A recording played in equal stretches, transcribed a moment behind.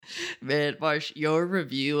Man, Marsh, your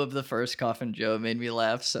review of the first Coffin Joe made me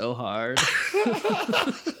laugh so hard.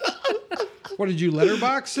 What, did you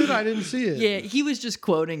letterbox it? I didn't see it. Yeah, he was just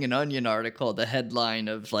quoting an Onion article, the headline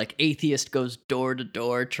of like atheist goes door to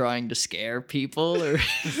door trying to scare people. Or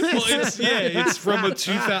it's from a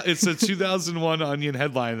 2001 Onion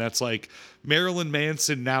headline that's like Marilyn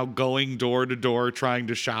Manson now going door to door trying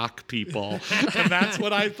to shock people, and that's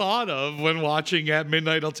what I thought of when watching At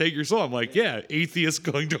Midnight I'll Take Your Soul. I'm like, yeah, atheist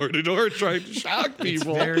going door to door trying to shock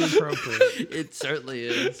people. It's very appropriate. It certainly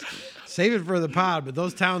is. Save it for the pod, but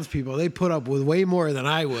those townspeople, they put up with way more than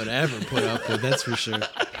I would ever put up with, that's for sure.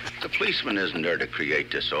 The policeman isn't there to create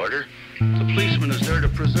disorder. The policeman is there to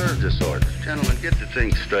preserve disorder. Gentlemen, get the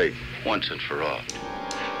thing straight once and for all.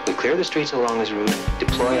 We clear the streets along this route,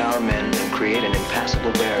 deploy our men, and create an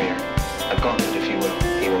impassable barrier. A gauntlet, if you will.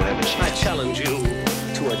 He won't have a chance. I challenge you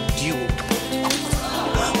to a duel.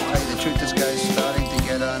 Well, to tell you the truth, this guy's starting to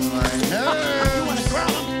get on my nerves. You want to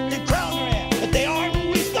crown them? Then crown their ass. But they are who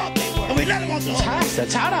we thought they were. And we let them off the hook.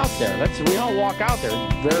 It's hot out there. We all walk out there.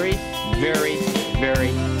 Very, very,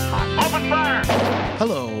 very hot. Open fire!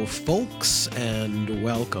 Hello, folks, and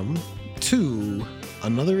welcome to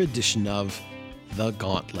another edition of The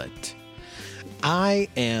Gauntlet. I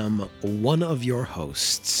am one of your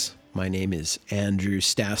hosts. My name is Andrew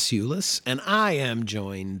Stasiulis, and I am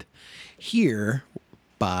joined here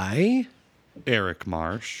by Eric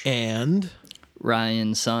Marsh and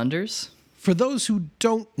Ryan Saunders. For those who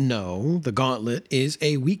don't know, The Gauntlet is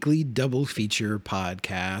a weekly double feature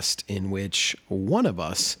podcast in which one of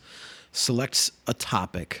us selects a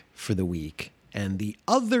topic for the week, and the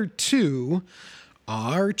other two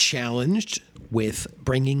are challenged with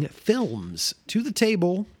bringing films to the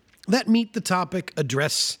table that meet the topic,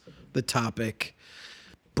 address the topic,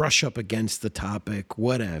 brush up against the topic,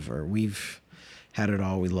 whatever. We've had it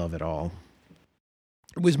all. We love it all.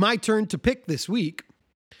 It was my turn to pick this week.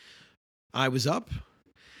 I was up,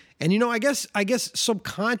 and I guess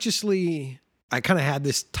subconsciously I kind of had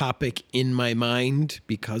this topic in my mind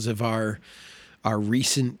because of our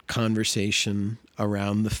recent conversation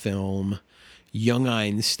around the film Young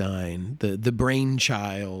Einstein, the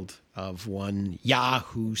brainchild of one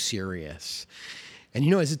Yahoo Serious.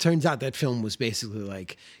 And as it turns out, that film was basically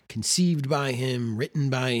like conceived by him, written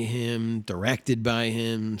by him, directed by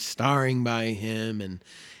him, starring by him,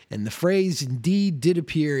 and the phrase indeed did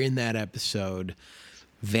appear in that episode,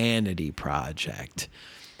 Vanity Project.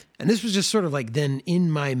 And this was just sort of like then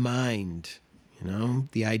in my mind,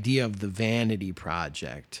 the idea of the Vanity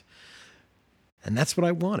Project. And that's what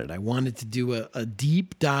I wanted. I wanted to do a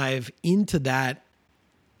deep dive into that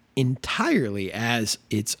entirely as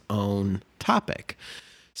its own topic.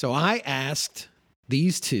 So I asked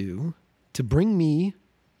these two to bring me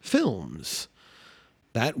films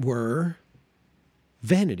that were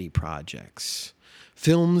vanity projects,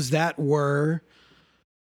 films that were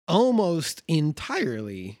almost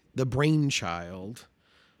entirely the brainchild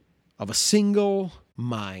of a single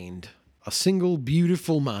mind, a single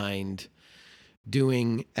beautiful mind,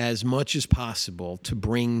 doing as much as possible to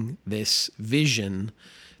bring this vision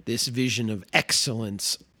of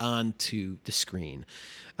excellence onto the screen.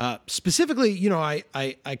 Specifically,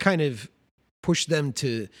 I kind of pushed them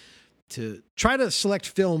to try to select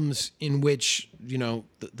films in which,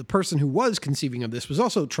 the person who was conceiving of this was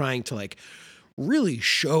also trying to really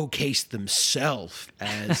showcase themselves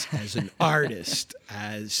as an artist,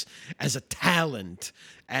 as a talent,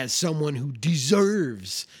 as someone who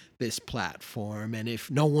deserves this platform. And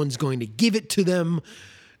if no one's going to give it to them,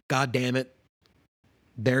 God damn it,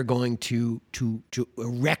 they're going to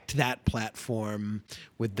erect that platform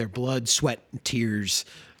with their blood, sweat, and tears,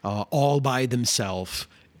 all by themselves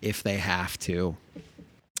if they have to.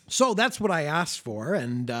 So that's what I asked for,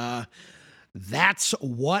 and that's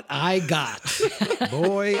what I got.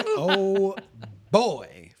 Boy, oh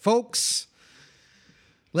boy. Folks,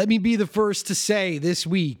 let me be the first to say this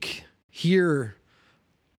week here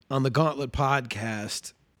on the Gauntlet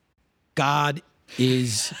podcast, God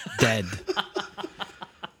is dead.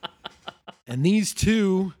 And these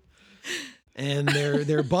two and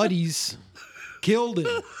their buddies killed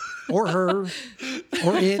him, or her,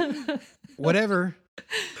 or it, whatever.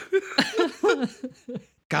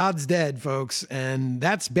 God's dead, folks. And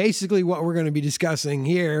that's basically what we're going to be discussing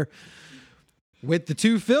here with the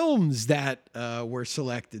two films that were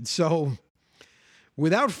selected. So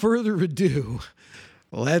without further ado,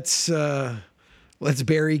 let's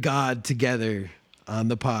bury God together on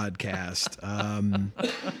the podcast.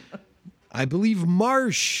 I believe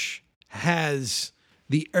Marsh has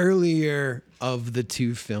the earlier of the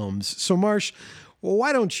two films. So Marsh,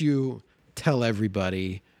 why don't you tell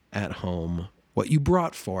everybody at home what you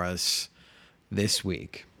brought for us this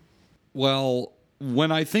week. Well,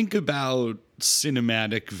 when I think about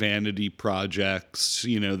cinematic vanity projects,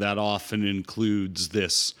 that often includes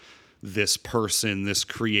this person, this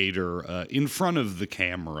creator in front of the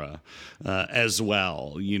camera as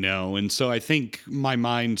well, And so I think my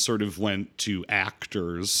mind sort of went to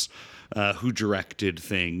actors who directed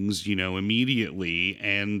things, immediately.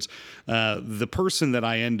 And the person that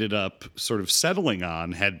I ended up sort of settling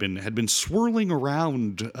on had been swirling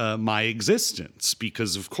around my existence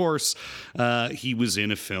because, of course, he was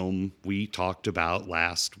in a film we talked about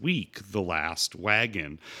last week, The Last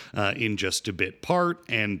Wagon, in just a bit part.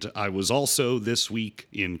 And I was also this week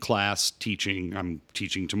in class teaching, I'm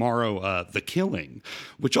teaching tomorrow, The Killing,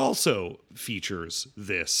 which also features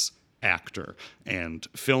this actor and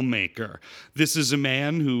filmmaker. This is a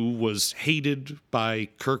man who was hated by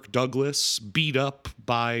Kirk Douglas, beat up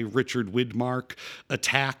by Richard Widmark,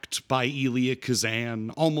 attacked by Elia Kazan,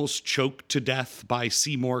 almost choked to death by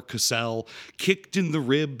Seymour Cassell, kicked in the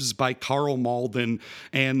ribs by Carl Malden,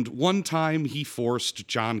 and one time he forced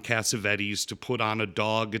John Cassavetes to put on a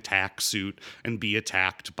dog attack suit and be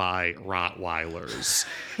attacked by Rottweilers.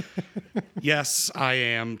 Yes, I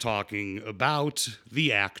am talking about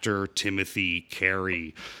the actor Timothy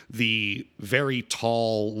Carey, the very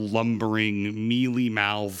tall, lumbering,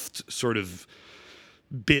 mealy-mouthed sort of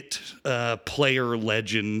bit player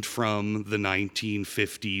legend from the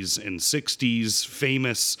 1950s and 60s,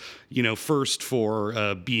 famous, first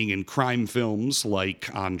for being in crime films like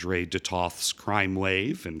Andre Detoth's Crime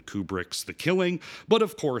Wave and Kubrick's The Killing, but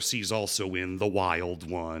of course he's also in The Wild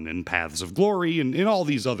One and Paths of Glory and in all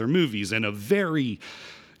these other movies, and a very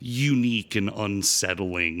unique and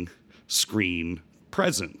unsettling screen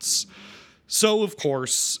presence. So, of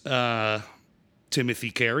course,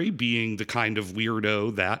 Timothy Carey, being the kind of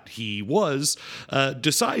weirdo that he was,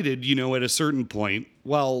 decided, at a certain point,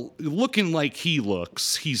 well, looking like he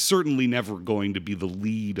looks, he's certainly never going to be the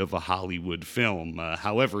lead of a Hollywood film,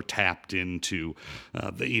 however tapped into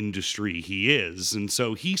the industry he is. And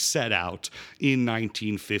so he set out in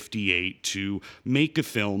 1958 to make a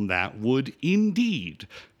film that would indeed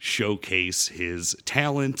showcase his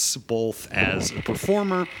talents, both as a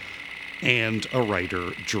performer and a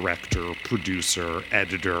writer, director, producer,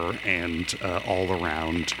 editor, and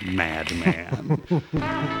all-around madman.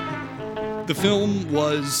 The film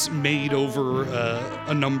was made over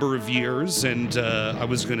a number of years, and I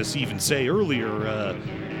was going to even say earlier,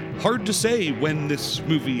 hard to say when this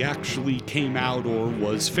movie actually came out or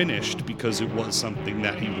was finished, because it was something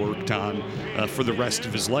that he worked on for the rest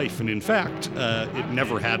of his life. And in fact, it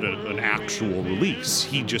never had an actual release.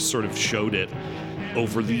 He just sort of showed it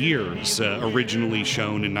over the years, originally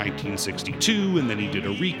shown in 1962, and then he did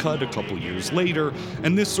a recut a couple years later,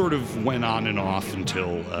 and this sort of went on and off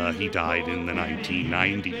until he died in the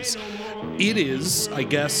 1990s. It is, I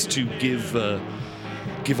guess, to give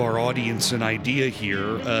our audience an idea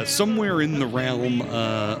here, somewhere in the realm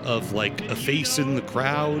of like A Face in the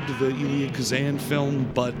Crowd, the Elia Kazan film,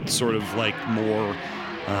 but sort of like more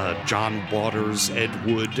John Waters, Ed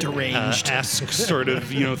Wood esque sort of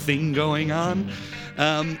thing going on.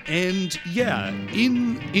 And yeah,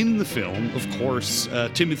 in the film, of course,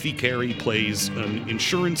 Timothy Carey plays an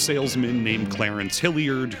insurance salesman named Clarence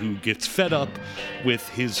Hilliard who gets fed up with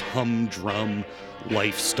his humdrum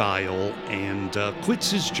lifestyle and quits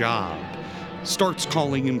his job, starts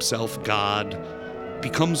calling himself God,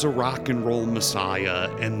 becomes a rock and roll messiah,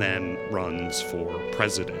 and then runs for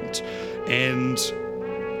president. And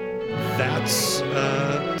that's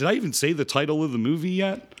did I even say the title of the movie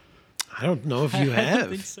yet? I don't know if you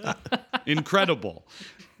have. I think so. Incredible.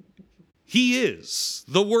 He is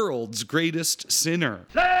the world's greatest sinner.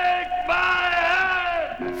 Take my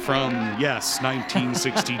hand! From, yes,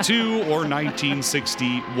 1962 or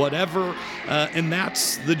 1960, whatever. And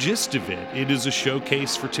that's the gist of it. It is a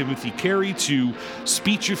showcase for Timothy Carey to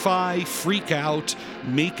speechify, freak out,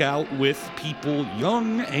 make out with people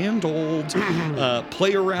young and old,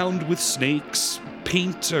 play around with snakes,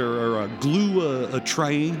 paint or glue a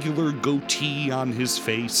triangular goatee on his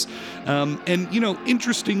face. And,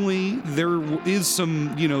 interestingly, there is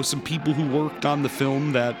some people who worked on the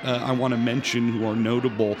film that I want to mention who are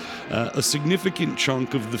notable. A significant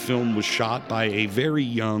chunk of the film was shot by a very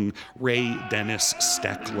young Ray Dennis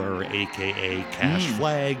Steckler, a.k.a. Cash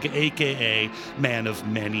Flag, a.k.a. man of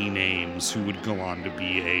many names, who would go on to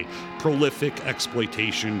be a prolific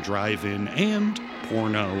exploitation drive-in and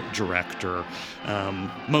porno director.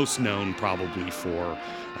 most known probably for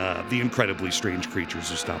the incredibly strange creatures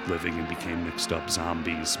who stopped living and became mixed up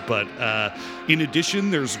zombies. But in addition,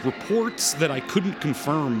 there's reports that I couldn't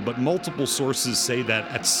confirm, but multiple sources say that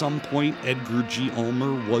at some point Edgar G.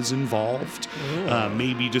 Ulmer was involved,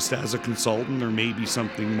 maybe just as a consultant or maybe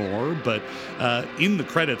something more. But in the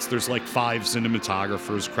credits, there's like 5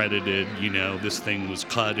 cinematographers credited. You know, this thing was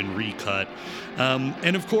cut and recut.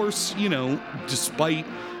 And of course, you know, despite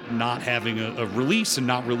not having a release and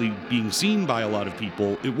not really being seen by a lot of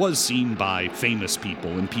people, it was seen by famous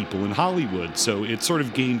people and people in Hollywood. So it sort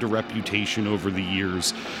of gained a reputation over the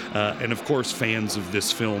years. And of course, fans of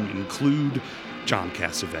this film include John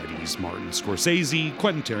Cassavetes, Martin Scorsese,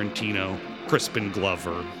 Quentin Tarantino, Crispin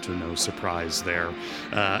Glover, to no surprise there.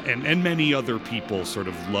 And many other people sort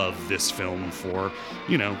of love this film for,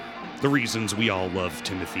 you know, the reasons we all love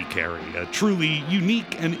Timothy Carey, a truly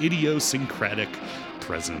unique and idiosyncratic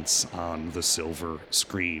presence on the silver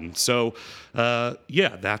screen. So,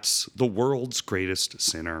 yeah, that's The World's Greatest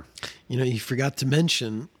Sinner. You know, you forgot to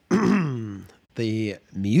mention the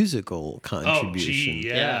musical contribution. Oh, gee,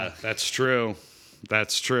 yeah, that's true.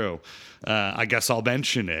 That's true. I guess I'll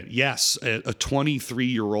mention it. Yes, a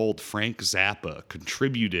 23-year-old Frank Zappa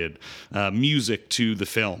contributed music to the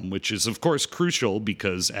film, which is, of course, crucial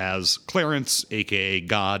because as Clarence, a.k.a.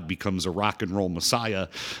 God, becomes a rock and roll messiah,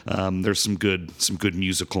 there's some good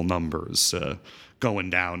musical numbers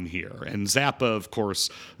going down here. And Zappa, of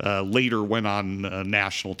course, later went on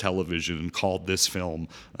national television and called this film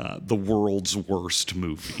the world's worst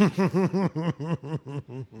movie.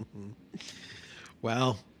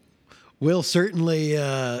 Well, we'll certainly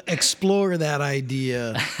explore that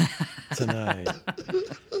idea tonight.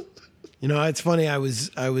 You know, it's funny. I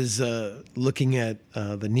was looking at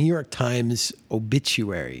the New York Times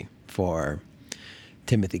obituary for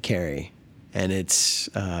Timothy Carey, and its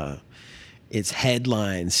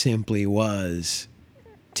headline simply was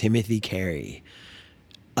Timothy Carey,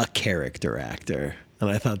 a character actor,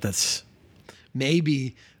 and I thought that's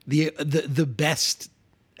maybe the best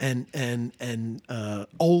and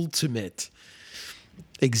ultimate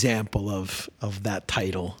example of that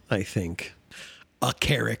title, I think. A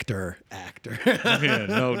character actor. Yeah,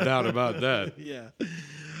 no doubt about that. Yeah.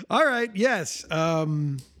 All right. Yes.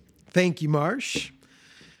 Thank you, Marsh.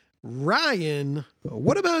 Ryan,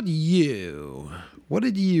 what about you? What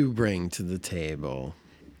did you bring to the table?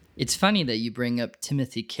 It's funny that you bring up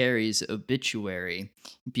Timothy Carey's obituary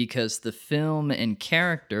because the film and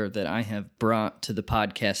character that I have brought to the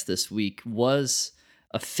podcast this week was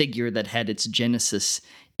a figure that had its genesis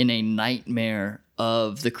in a nightmare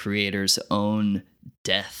of the creator's own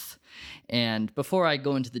death. And before I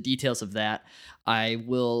go into the details of that, I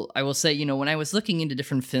will say, you know, when I was looking into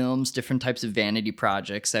different films, different types of vanity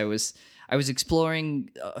projects, I was exploring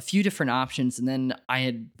a few different options, and then I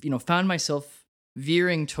had, you know, found myself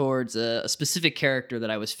veering towards a specific character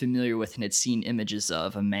that I was familiar with and had seen images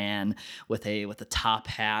of, a man with a top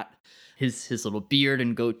hat, his little beard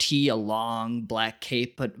and goatee, a long black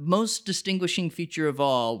cape, but most distinguishing feature of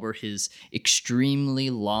all were his extremely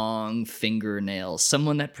long fingernails,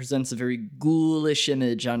 someone that presents a very ghoulish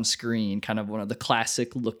image on screen, kind of one of the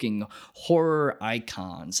classic looking horror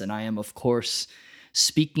icons. And I am, of course,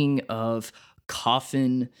 speaking of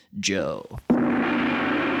Coffin Joe.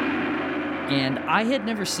 And I had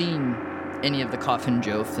never seen any of the Coffin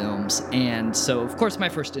Joe films, and so, of course, my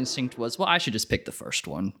first instinct was, well, I should just pick the first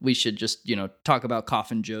one. We should just, you know, talk about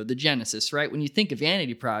Coffin Joe, the genesis, right? When you think of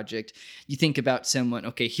Vanity Project, you think about someone,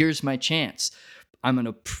 okay, here's my chance. I'm going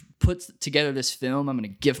to put together this film. I'm going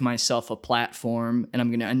to give myself a platform, and I'm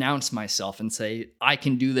going to announce myself and say, I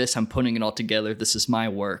can do this. I'm putting it all together. This is my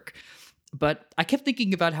work. But I kept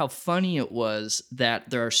thinking about how funny it was that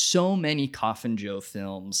there are so many Coffin Joe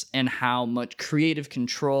films and how much creative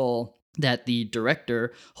control that the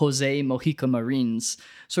director, José Mojica Marins,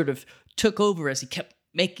 sort of took over as he kept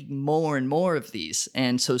making more and more of these.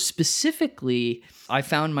 And so specifically, I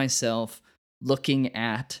found myself looking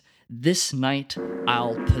at This Night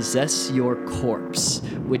I'll Possess Your Corpse,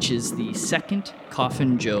 which is the second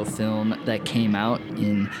Coffin Joe film that came out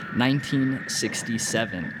in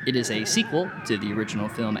 1967. It is a sequel to the original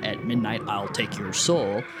film At Midnight I'll Take Your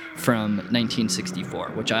Soul from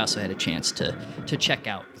 1964, which I also had a chance to check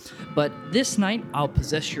out. But This Night I'll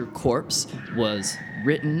Possess Your Corpse was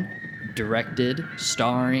written, directed,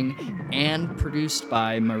 starring, and produced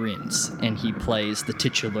by Marins, and he plays the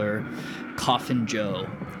titular Coffin Joe.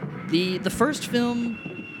 The first film,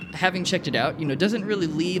 having checked it out, you know, doesn't really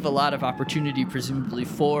leave a lot of opportunity, presumably,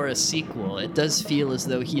 for a sequel. It does feel as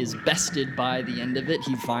though he is bested by the end of it.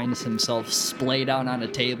 He finds himself splayed out on a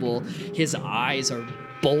table. His eyes are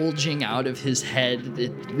bulging out of his head.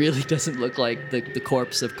 It really doesn't look like the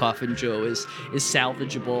corpse of Coffin Joe is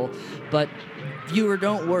salvageable. But viewer,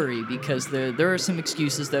 don't worry, because there are some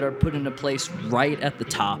excuses that are put into place right at the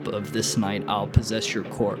top of This Night I'll Possess Your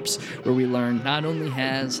Corpse, where we learn not only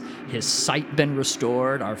has his sight been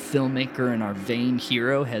restored, our filmmaker and our vain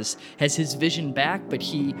hero has his vision back, but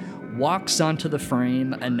he walks onto the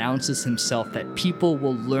frame, announces himself that people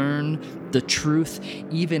will learn the truth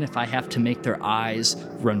even if I have to make their eyes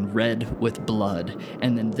run red with blood.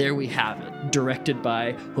 And then there we have it, directed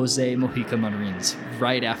by José Mojica Marins,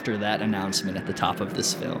 right after that announcement at the top of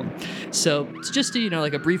this film. So it's just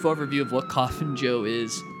like a brief overview of what Coffin Joe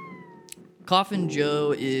is. Coffin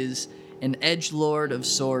Joe is an edgelord of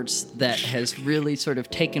sorts that has really sort of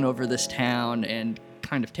taken over this town and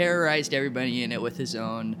kind of terrorized everybody in it with his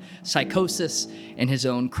own psychosis and his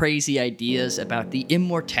own crazy ideas about the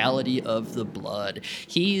immortality of the blood.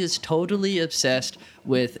 He is totally obsessed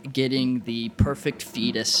with getting the perfect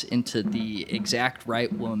fetus into the exact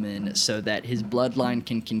right woman so that his bloodline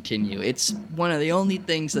can continue. It's one of the only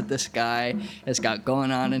things that this guy has got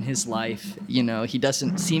going on in his life. He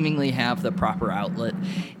doesn't seemingly have the proper outlet,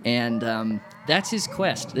 and that's his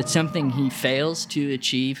quest. It's something he fails to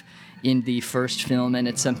achieve in the first film, and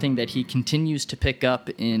it's something that he continues to pick up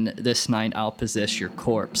in This Night I'll Possess Your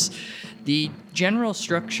Corpse. The general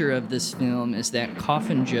structure of this film is that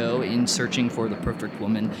Coffin Joe, in searching for the perfect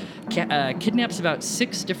woman, kidnaps about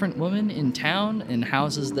 6 different women in town and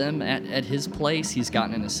houses them at his place. He's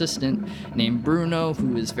gotten an assistant named Bruno,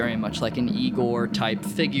 who is very much like an Igor-type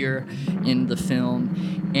figure in the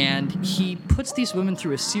film, and he puts these women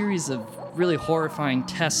through a series of really horrifying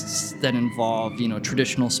tests that involve,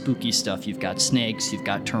 traditional spooky stuff. You've got snakes, you've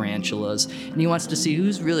got tarantulas, and he wants to see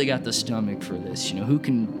who's really got the stomach for this. Who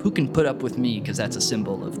can put up with me, because that's a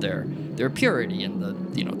symbol of their purity and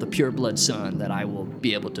the pure blood son that I will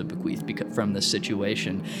be able to bequeath from this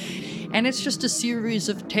situation. And it's just a series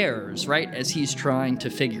of terrors, right? As he's trying to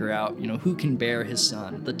figure out, who can bear his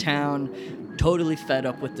son. The town, totally fed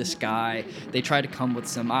up with this guy. They try to come with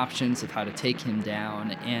some options of how to take him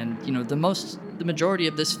down. And, the majority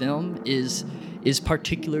of this film is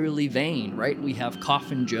particularly vain, right? We have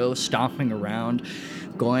Coffin Joe stomping around,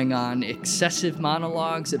 going on excessive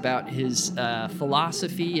monologues about his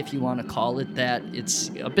philosophy, if you want to call it that.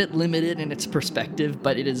 It's a bit limited in its perspective,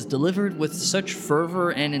 but it is delivered with such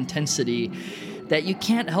fervor and intensity that you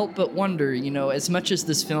can't help but wonder, as much as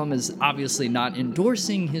this film is obviously not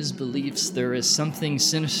endorsing his beliefs, there is something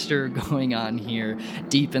sinister going on here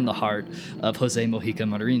deep in the heart of José Mojica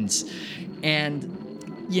Marins. And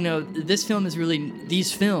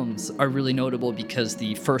these films are really notable because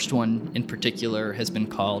the first one in particular has been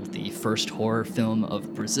called the first horror film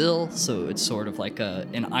of Brazil, so it's sort of like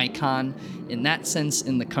an icon in that sense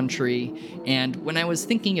in the country. And when I was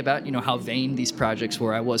thinking about, how vain these projects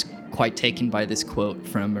were, I was quite taken by this quote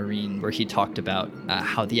from Marin, where he talked about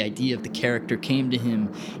how the idea of the character came to him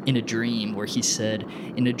in a dream, where he said,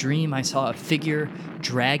 "In a dream I saw a figure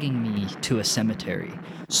dragging me to a cemetery.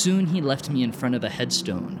 Soon he left me in front of a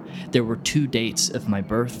headstone. There were 2 dates of my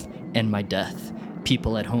birth and my death.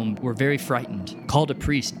 People at home were very frightened, called a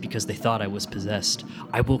priest because they thought I was possessed.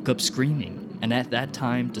 I woke up screaming, and at that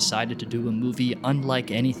time decided to do a movie unlike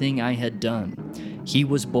anything I had done. He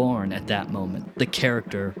was born at that moment. The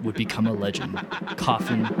character would become a legend.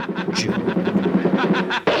 Coffin Joe."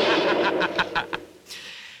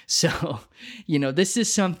 So, this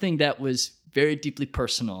is something that was very deeply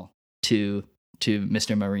personal to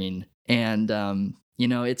Mr. Marin. And,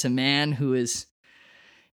 it's a man who is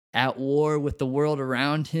at war with the world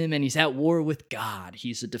around him, and he's at war with God.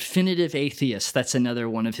 He's a definitive atheist. That's another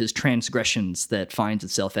one of his transgressions that finds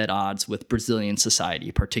itself at odds with Brazilian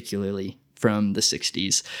society, particularly from the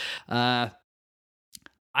 60s. I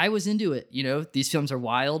was into it. These films are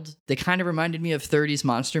wild. They kind of reminded me of 30s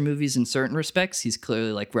monster movies in certain respects. He's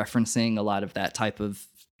clearly referencing a lot of that type of,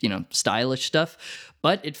 stylish stuff,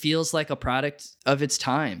 but it feels like a product of its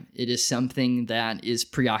time. It is something that is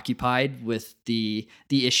preoccupied with the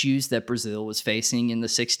issues that Brazil was facing in the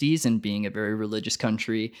 60s, and being a very religious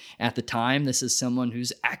country at the time, this is someone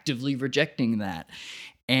who's actively rejecting that.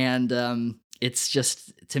 And it's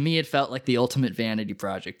just, to me, it felt like the ultimate vanity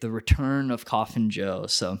project, the return of Coffin Joe.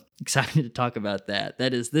 So excited to talk about that.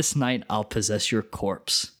 That is This Night I'll Possess Your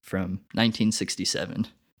Corpse from 1967.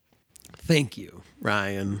 Thank you,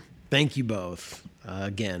 Ryan. Thank you both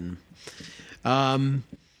again. I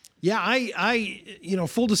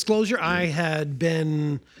full disclosure, I had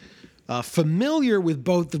been familiar with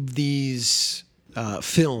both of these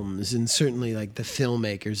films, and certainly the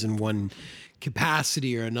filmmakers in one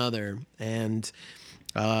capacity or another. And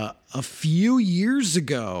A few years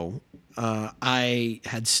ago, I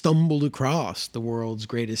had stumbled across The World's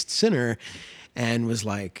Greatest Sinner and was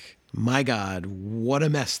like, my God, what a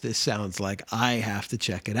mess this sounds like. I have to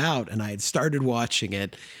check it out. And I had started watching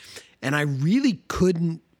it, and I really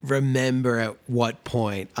couldn't remember at what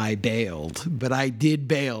point I bailed, but I did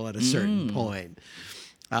bail at a certain point.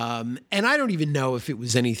 And I don't even know if it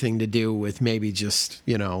was anything to do with maybe just,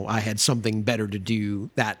 I had something better to do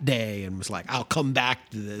that day and was like, I'll come back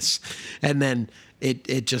to this. And then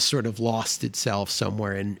it just sort of lost itself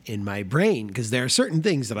somewhere in my brain, because there are certain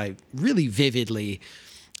things that I really vividly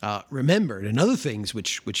remembered, and other things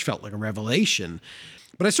which felt like a revelation.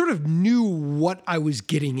 But I sort of knew what I was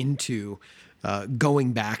getting into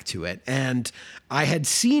going back to it. And I had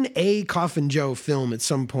seen a Coffin Joe film at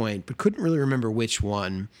some point, but couldn't really remember which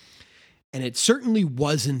one. And it certainly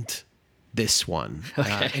wasn't this one.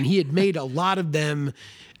 Okay. And he had made a lot of them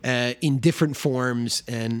in different forms,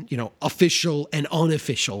 and, official and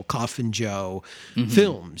unofficial Coffin Joe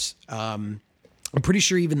films. I'm pretty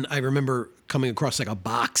sure even I remember coming across like a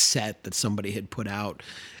box set that somebody had put out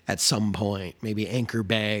at some point, maybe Anchor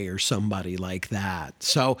Bay or somebody like that.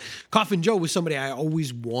 So Coffin Joe was somebody I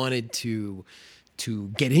always wanted to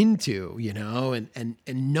get into, and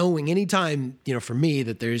knowing anytime, for me,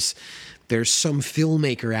 that there's some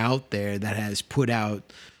filmmaker out there that has put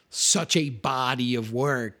out such a body of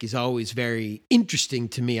work is always very interesting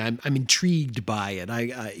to me. I'm intrigued by it.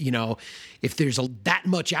 I if there's that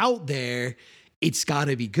much out there, it's got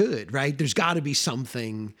to be good, right? There's got to be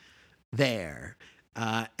something there.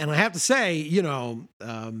 And I have to say,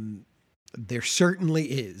 there certainly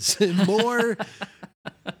is more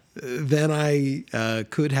than I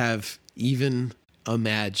could have even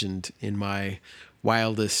imagined in my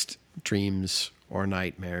wildest dreams or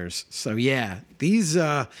nightmares. So yeah, these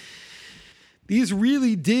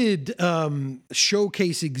really did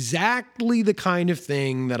showcase exactly the kind of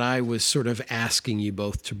thing that I was sort of asking you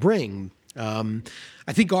both to bring.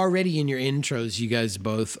 I think already in your intros, you guys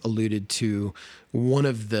both alluded to one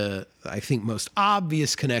of the, I think, most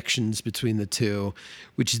obvious connections between the two,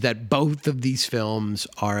 which is that both of these films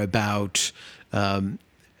are about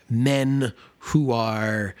men who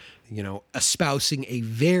are, espousing a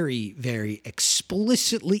very, very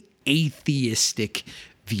explicitly atheistic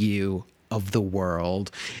view of the world,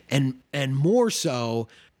 and more so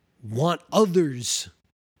want others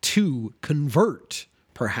to convert,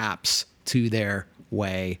 perhaps, to their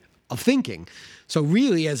way of thinking. So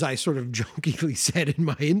really, as I sort of jokingly said in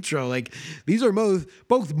my intro, like, these are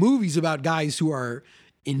both movies about guys who are,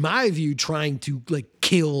 in my view, trying to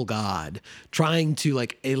kill God, trying to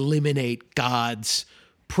eliminate God's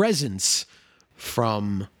presence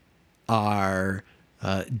from our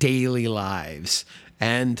daily lives.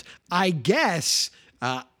 And I guess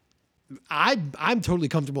I'm totally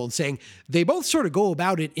comfortable in saying they both sort of go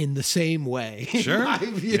about it in the same way. Sure. I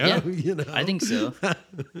think so.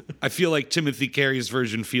 I feel like Timothy Carey's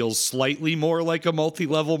version feels slightly more like a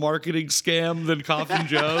multi-level marketing scam than Coffin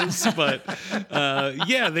Joe's, but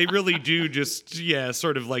they really do just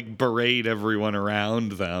sort of berate everyone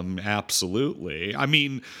around them. Absolutely. I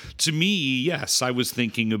mean, to me, yes, I was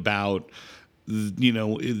thinking about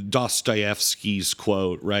Dostoevsky's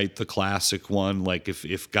quote, right? The classic one,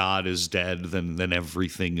 if God is dead, then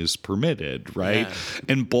everything is permitted, right? Yeah.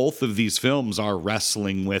 And both of these films are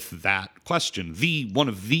wrestling with that question, one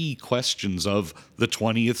of the questions of the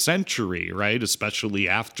 20th century, right? Especially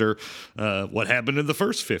after what happened in the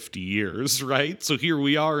first 50 years, right? So here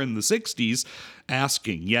we are in the 60s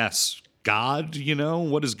asking, yes, God,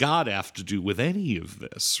 what does God have to do with any of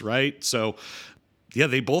this, right? So yeah,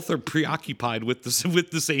 they both are preoccupied with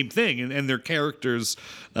the same thing, and their characters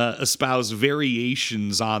espouse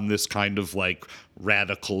variations on this kind of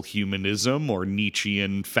radical humanism or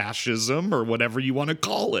Nietzschean fascism or whatever you want to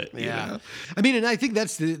call it. Yeah, I mean, and I think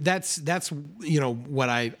that's what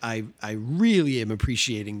I really am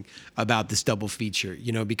appreciating about this double feature.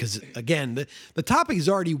 Because again, the topic is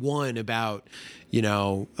already one about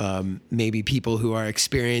maybe people who are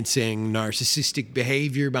experiencing narcissistic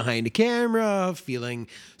behavior behind a camera, feeling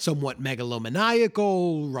somewhat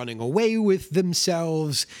megalomaniacal, running away with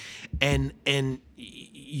themselves, and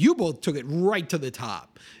you both took it right to the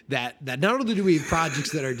top. That not only do we have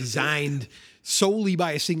projects that are designed solely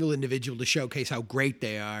by a single individual to showcase how great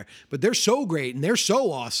they are, but they're so great and they're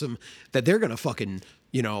so awesome that they're gonna fucking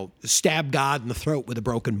stab God in the throat with a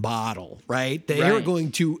broken bottle, right? They are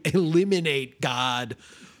going to eliminate God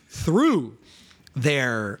through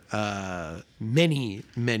their many,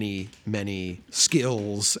 many, many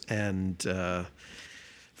skills and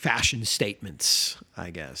fashion statements, I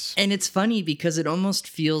guess. And it's funny because it almost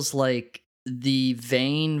feels like the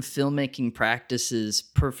vain filmmaking practices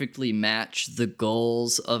perfectly match the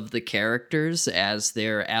goals of the characters as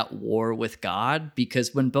they're at war with God,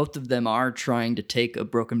 because when both of them are trying to take a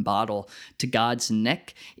broken bottle to God's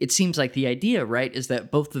neck, it seems like the idea, right, is that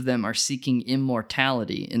both of them are seeking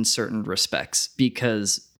immortality in certain respects,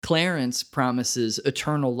 because Clarence promises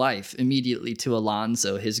eternal life immediately to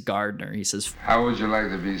Alonzo, his gardener. He says, "How would you like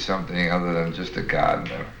to be something other than just a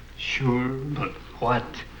gardener?" Sure, but what?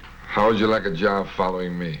 "How would you like a job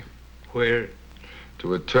following me? Where?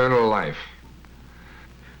 To eternal life."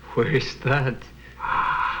 Where is that?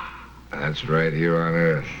 That's right here on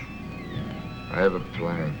Earth. I have a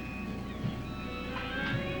plan.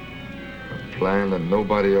 A plan that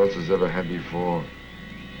nobody else has ever had before.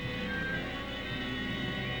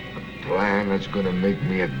 A plan that's gonna make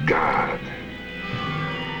me a god.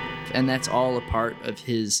 and that's all a part of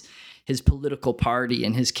his political party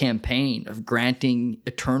and his campaign of granting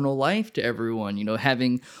eternal life to everyone, you know,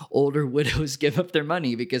 having older widows give up their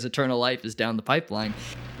money because eternal life is down the pipeline.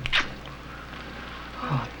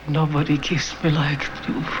 Oh, nobody kissed me like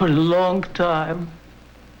you for a long time.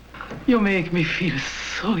 You make me feel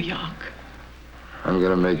so young. I'm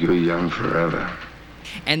gonna make you young forever.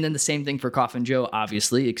 And then the same thing for Coffin Joe,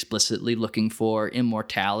 obviously, explicitly looking for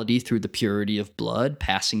immortality through the purity of blood,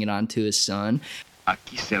 passing it on to his son.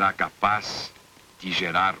 Aqui será capaz de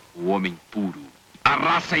gerar o homem puro, a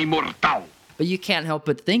raça imortal. But you can't help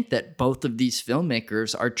but think that both of these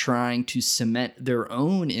filmmakers are trying to cement their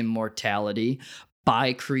own immortality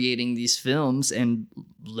by creating these films and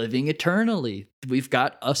living eternally. We've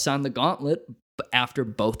got Us on the Gauntlet after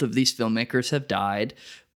both of these filmmakers have died,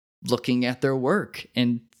 looking at their work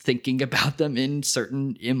and thinking about them in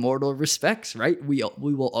certain immortal respects, right? We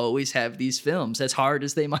will always have these films, as hard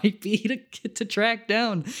as they might be to track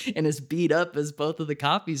down and as beat up as both of the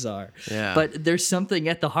copies are. Yeah. But there's something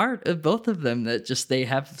at the heart of both of them that just they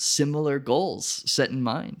have similar goals set in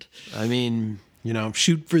mind. I mean, you know,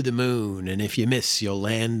 shoot for the moon, and if you miss, you'll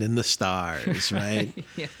land in the stars, right?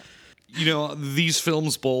 Yeah. You know, these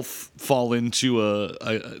films both fall into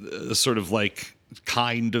a sort of like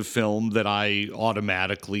kind of film that I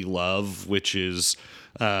automatically love, which is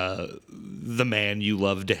The Man You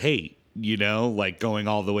Love to Hate. You know, like going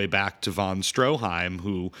all the way back to von Stroheim,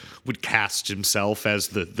 who would cast himself as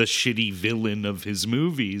the shitty villain of his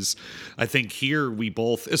movies. I think here we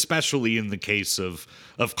both, especially in the case of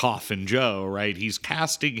Coffin Joe, right? He's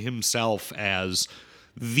casting himself as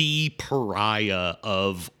the pariah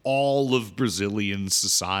of all of Brazilian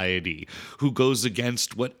society, who goes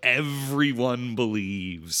against what everyone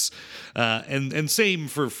believes. And same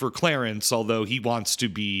for Clarence, although he wants to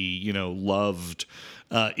be, you know, loved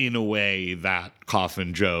in a way that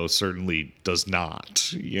Coffin Joe certainly does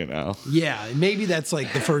not, you know? Yeah, maybe that's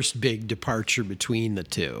like the first big departure between the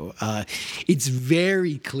two. It's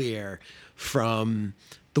very clear from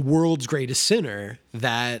The World's Greatest Sinner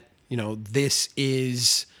that, you know, this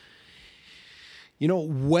is, you know,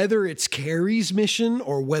 whether it's Carey's mission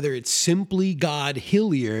or whether it's simply God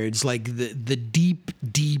Hilliard's, like the deep,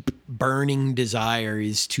 deep burning desire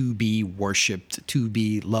is to be worshipped, to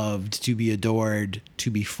be loved, to be adored, to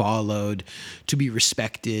be followed, to be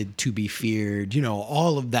respected, to be feared, you know,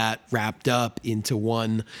 all of that wrapped up into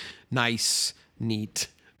one nice, neat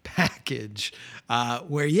package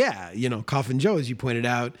where, yeah, you know, Coffin Joe, as you pointed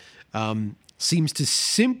out, seems to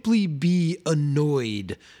simply be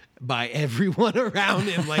annoyed by everyone around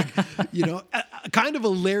him, like, you know, kind of a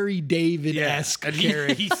Larry David-esque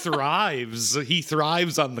character. He thrives. He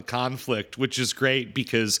thrives on the conflict, which is great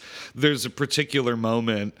because there's a particular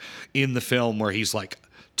moment in the film where he's like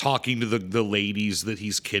talking to the ladies that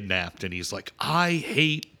he's kidnapped, and he's like, "I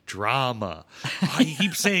hate drama." I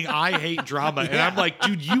keep saying I hate drama. And I'm like,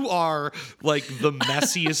 dude, you are like the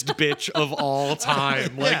messiest bitch of all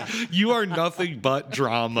time. Like, you are nothing but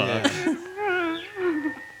drama.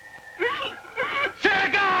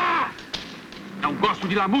 Chega! Não gosto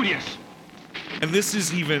de lamúrias. And this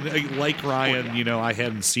is even, like Ryan, you know, I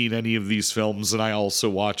hadn't seen any of these films, and I also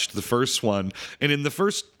watched the first one. And in the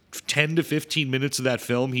first 10 to 15 minutes of that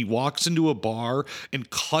film, he walks into a bar and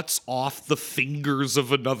cuts off the fingers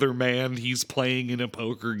of another man he's playing in a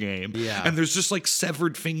poker game. Yeah. And there's just like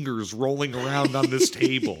severed fingers rolling around on this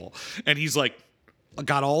table. And he's like,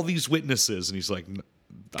 got all these witnesses, and he's like,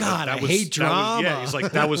 God, I hate drama. Yeah, he's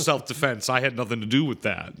like, that was self-defense. I had nothing to do with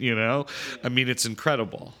that, you know? I mean, it's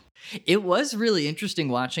incredible. It was really interesting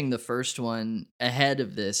watching the first one ahead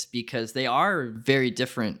of this because they are very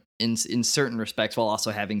different in certain respects while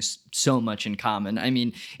also having so much in common. I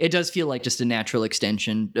mean, it does feel like just a natural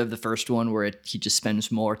extension of the first one where he just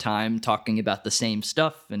spends more time talking about the same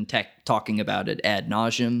stuff and talking about it ad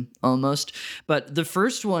nauseum almost. But the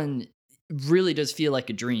first one really does feel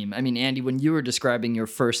like a dream. I mean, Andy, when you were describing your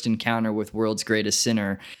first encounter with World's Greatest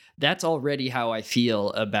Sinner, that's already how I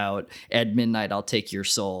feel about At Midnight, I'll Take Your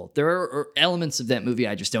Soul. There are elements of that movie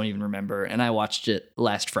I just don't even remember. And I watched it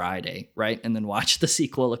last Friday, right? And then watched the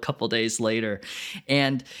sequel a couple days later.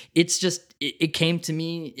 And it's just, it came to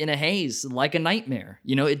me in a haze, like a nightmare.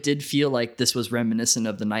 You know, it did feel like this was reminiscent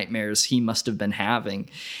of the nightmares he must have been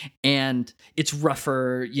having. And it's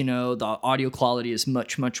rougher, you know, the audio quality is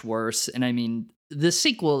much, much worse. And I mean, the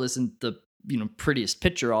sequel isn't the prettiest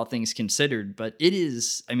picture, all things considered, but it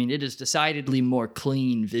is decidedly more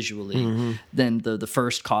clean visually than the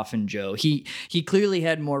first Coffin Joe. He clearly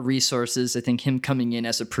had more resources. I think him coming in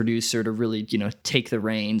as a producer to really, take the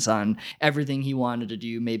reins on everything he wanted to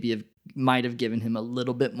do might have given him a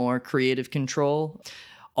little bit more creative control.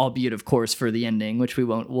 Albeit, of course, for the ending, which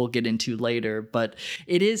we'll get into later. But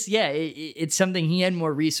it is, it's something he had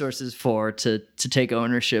more resources for to take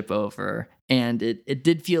ownership over. And it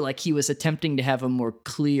did feel like he was attempting to have a more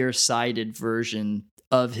clear-sighted version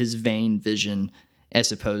of his vain vision as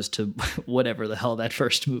opposed to whatever the hell that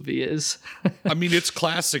first movie is. I mean, it's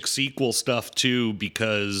classic sequel stuff, too,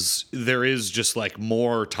 because there is just, like,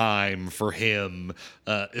 more time for him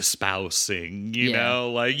espousing, you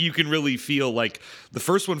know? Like, you can really feel like the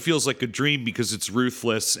first one feels like a dream because it's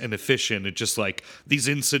ruthless and efficient. It just, like, these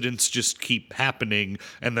incidents just keep happening,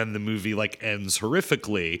 and then the movie, like, ends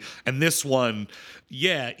horrifically. And this one,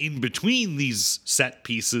 in between these set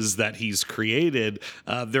pieces that he's created,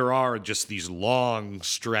 there are just these long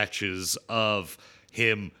stretches of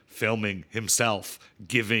him filming himself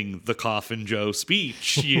giving the Coffin Joe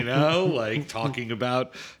speech, like talking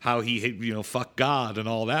about how he, fuck God and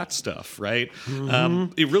all that stuff, right?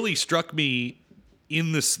 It really struck me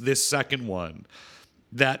in this second one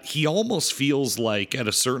that he almost feels like, at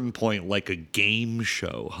a certain point, like a game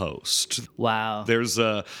show host. Wow. There's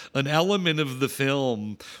an element of the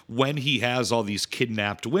film when he has all these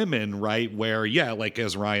kidnapped women, right, where, like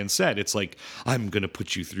as Ryan said, it's like, I'm going to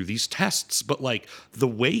put you through these tests. But, like, the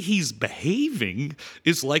way he's behaving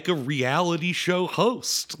is like a reality show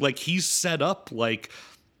host. Like, he's set up like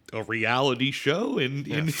a reality show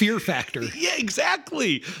in Fear Factor. Yeah,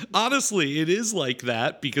 exactly. Honestly, it is like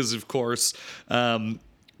that because, of course,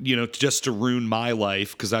 just to ruin my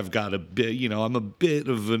life, because I've got a bit, I'm a bit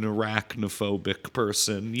of an arachnophobic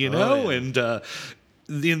person, and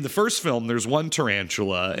in the first film, there's one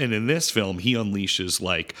tarantula, and in this film, he unleashes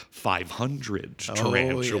like 500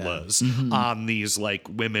 tarantulas on these like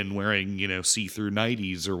women wearing, see-through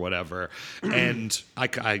nighties or whatever. And I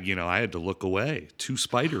had to look away. Too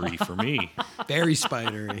spidery for me. Very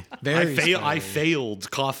spidery. I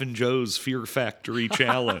failed Coffin Joe's Fear Factory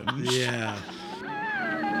challenge. Yeah.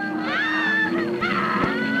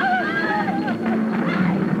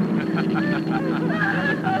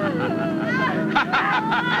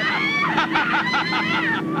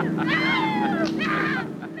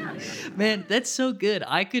 Man, that's so good.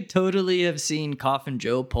 I could totally have seen Coffin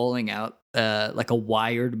Joe pulling out like a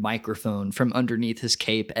wired microphone from underneath his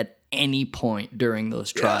cape at any point during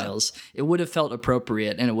those trials. It would have felt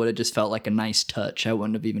appropriate, and it would have just felt like a nice touch. I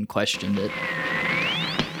wouldn't have even questioned it.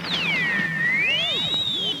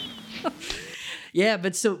 Yeah,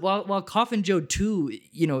 but so while Coffin Joe 2,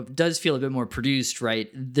 does feel a bit more produced, right?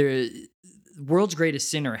 The World's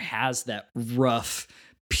Greatest Sinner has that rough,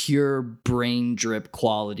 pure brain drip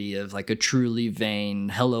quality of like a truly vain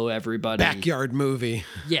hello everybody backyard movie.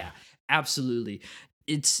 Yeah, absolutely.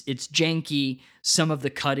 It's janky. Some of the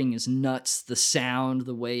cutting is nuts. The sound,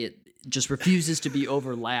 the way it just refuses to be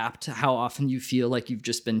overlapped. How often you feel like you've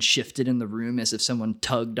just been shifted in the room as if someone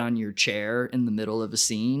tugged on your chair in the middle of a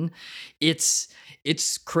scene. It's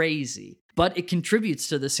crazy. But it contributes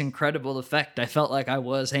to this incredible effect. I felt like I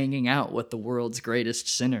was hanging out with the world's greatest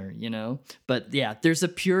sinner, But yeah, there's a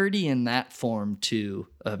purity in that form, too,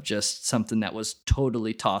 of just something that was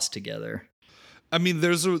totally tossed together. I mean,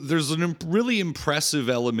 there's a really impressive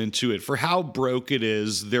element to it. For how broke it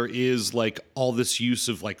is, there is like all this use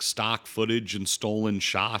of like stock footage and stolen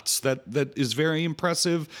shots that is very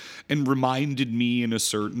impressive and reminded me to a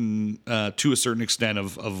certain extent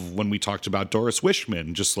of when we talked about Doris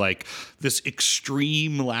Wishman, just like this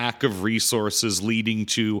extreme lack of resources leading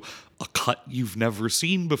to a cut you've never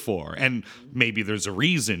seen before. And maybe there's a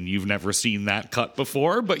reason you've never seen that cut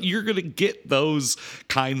before, but you're going to get those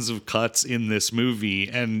kinds of cuts in this movie.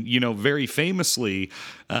 And, very famously,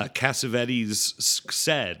 Cassavetes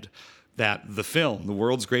said that the film, The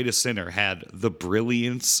World's Greatest Sinner, had the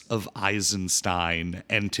brilliance of Eisenstein,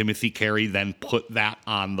 and Timothy Carey then put that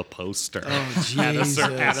on the poster at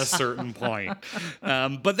a certain point.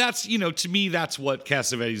 But that's, to me, that's what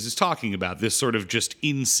Cassavetes is talking about, this sort of just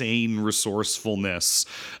insane resourcefulness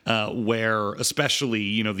where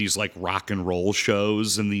especially, these like rock and roll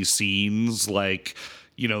shows and these scenes, like,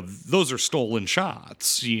 those are stolen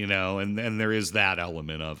shots, and there is that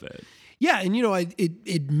element of it. Yeah, and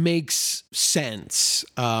it makes sense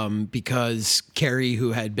because Carey,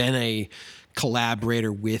 who had been a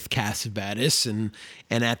collaborator with Cassavetes, and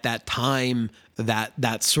at that time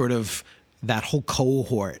that sort of that whole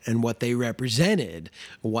cohort and what they represented,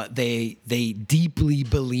 what they deeply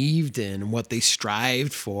believed in, what they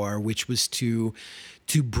strived for, which was to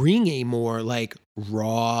bring a more like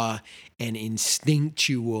raw and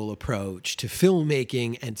instinctual approach to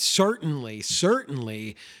filmmaking, and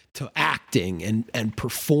certainly to acting and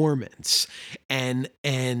performance, and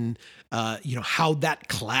how that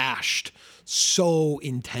clashed so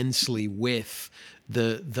intensely with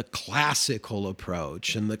the classical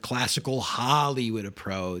approach and the classical Hollywood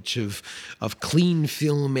approach of clean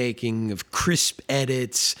filmmaking, of crisp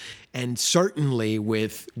edits, and certainly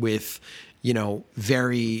with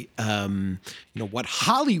very what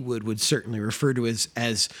Hollywood would certainly refer to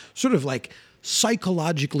as sort of like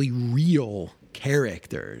psychologically real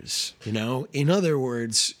characters, in other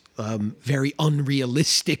words, very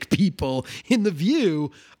unrealistic people in the view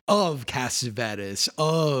of Cassavetes,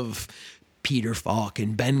 of Peter Falk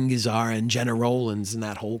and Ben Gazzara and Jenna Rollins and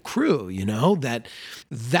that whole crew,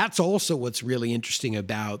 that's also what's really interesting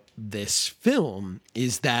about this film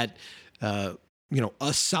is that,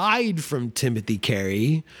 aside from Timothy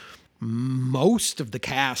Carey, most of the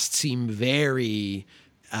cast seem very,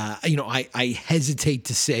 I hesitate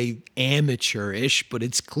to say amateurish, but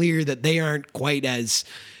it's clear that they aren't quite as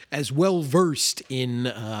well versed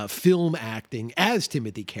in film acting as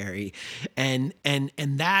Timothy Carey, and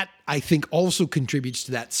that I think also contributes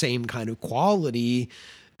to that same kind of quality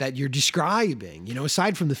that you're describing.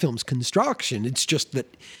 Aside from the film's construction, it's just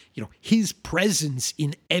that his presence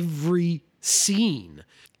in every scene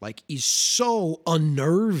is so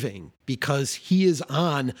unnerving because he is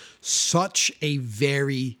on such a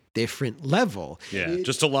very different level. Yeah,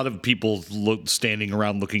 just a lot of people standing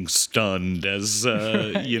around looking stunned as,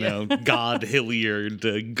 God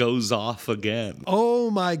Hilliard goes off again. Oh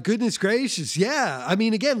my goodness gracious. Yeah. I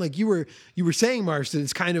mean, again, like you were saying, Marston,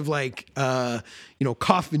 it's kind of like,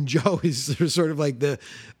 Coffin Joe is sort of like the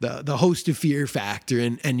host of Fear Factor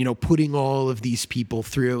and putting all of these people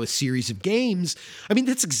through a series of games. I mean,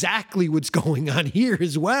 that's exactly what's going on here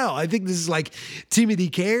as well. I think this is like Timothy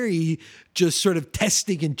Carey just sort of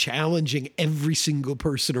testing and challenging every single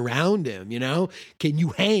person around him, Can you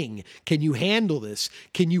hang? Can you handle this?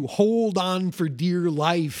 Can you hold on for dear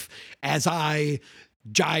life as I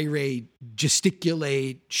gyrate,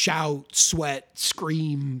 gesticulate, shout, sweat,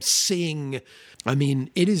 scream, sing? I mean,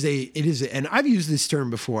 it is and I've used this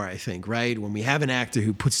term before, I think, right? When we have an actor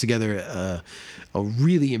who puts together a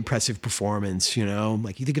really impressive performance,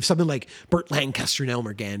 like you think of something like Burt Lancaster and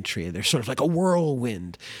Elmer Gantry, and they're sort of like a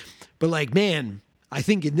whirlwind. But like, man, I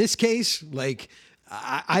think in this case, like,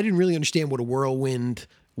 I didn't really understand what a whirlwind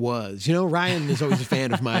was. Ryan is always a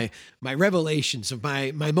fan of my revelations, of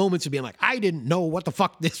my moments of being like, I didn't know what the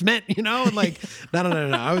fuck this meant, and like, no,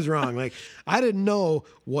 I was wrong. Like, I didn't know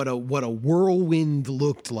what a whirlwind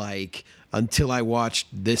looked like until I watched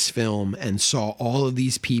this film and saw all of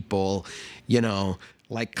these people,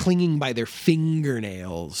 like clinging by their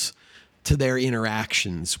fingernails to their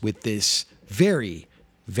interactions with this very,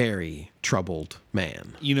 very troubled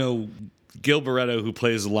man. Gil Barretto, who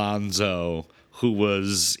plays Alonzo, who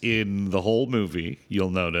was in the whole movie, you'll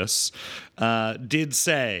notice, did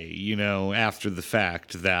say, after the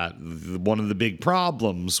fact that one of the big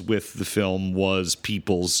problems with the film was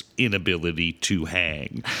people's inability to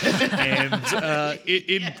hang. And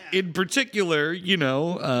in particular,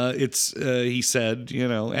 it's he said,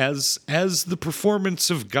 as the performance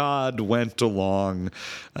of God went along,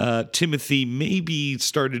 Timothy maybe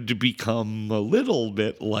started to become a little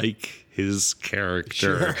bit like his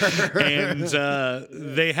character. Sure. And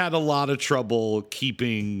they had a lot of trouble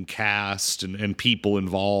keeping cast and people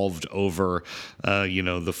involved over,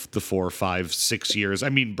 the 4, 5, 6 years. I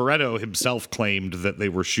mean, Barretto himself claimed that they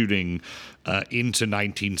were shooting into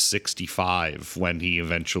 1965 when he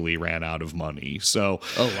eventually ran out of money. So,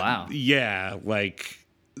 oh, wow. Yeah, like,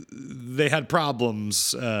 they had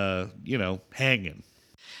problems, hanging.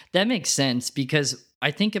 That makes sense, because I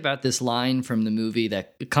think about this line from the movie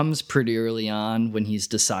that comes pretty early on when he's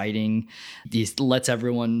deciding. He lets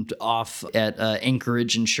everyone off at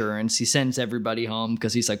Anchorage Insurance. He sends everybody home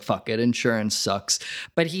because he's like, fuck it, insurance sucks.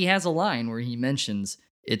 But he has a line where he mentions,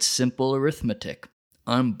 it's simple arithmetic.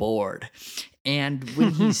 I'm bored. And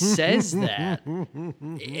when he says that,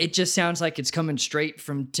 it just sounds like it's coming straight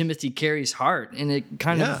from Timothy Carey's heart. And it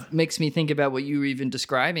kind of makes me think about what you were even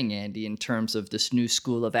describing, Andy, in terms of this new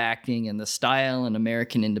school of acting and the style in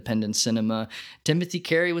American independent cinema. Timothy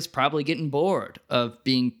Carey was probably getting bored of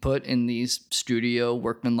being put in these studio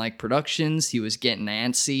workman-like productions. He was getting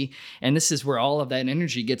antsy. And this is where all of that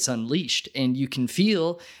energy gets unleashed. And you can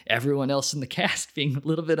feel everyone else in the cast being a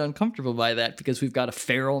little bit uncomfortable by that, because we've got a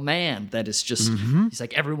feral man that is just, he's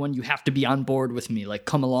like, everyone, you have to be on board with me. Like,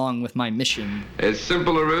 come along with my mission. It's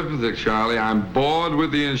simple arithmetic, Charlie. I'm bored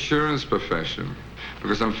with the insurance profession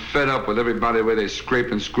because I'm fed up with everybody the way they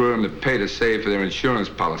scrape and squirm to pay to save for their insurance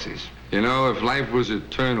policies. You know, if life was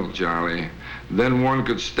eternal, Charlie, then one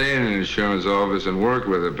could stay in an insurance office and work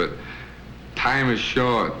with it, but time is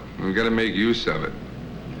short. We've got to make use of it.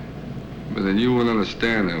 But then you wouldn't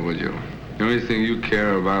understand that, would you? The only thing you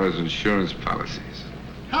care about is insurance policies.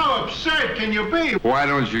 How absurd can you be? Why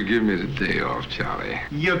don't you give me the day off, Charlie?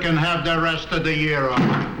 You can have the rest of the year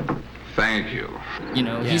off. Thank you. You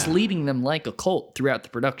know, he's leading them like a cult throughout the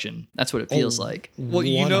production. That's what it feels like. Well,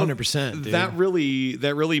 100%, dude. that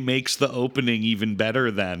really makes the opening even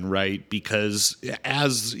better then, right? Because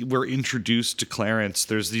as we're introduced to Clarence,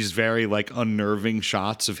 there's these very like unnerving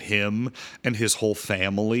shots of him and his whole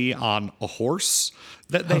family on a horse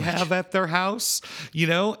that they have at their house, you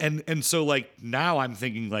know? And so like now I'm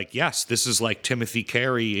thinking like, yes, this is like Timothy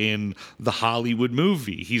Carey in the Hollywood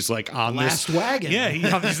movie. He's like on Last wagon. Yeah,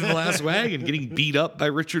 he's in the last wagon getting beat up by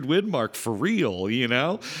Richard Widmark for real, you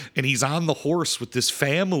know? And he's on the horse with this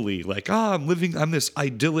family like, I'm this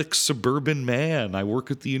idyllic suburban man. I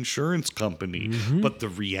work at the insurance company. But the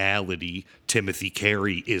reality, Timothy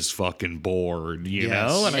Carey is fucking bored, you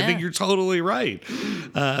know? And I think you're totally right.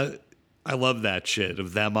 I love that shit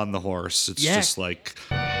of them on the horse. It's just like...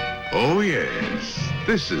 Oh, yes.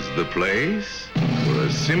 This is the place where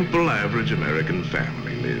a simple, average American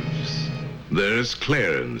family lives. There's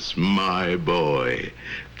Clarence, my boy,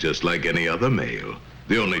 just like any other male.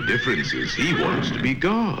 The only difference is he wants to be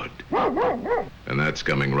God. And that's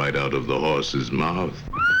coming right out of the horse's mouth.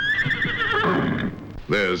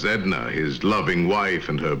 There's Edna, his loving wife,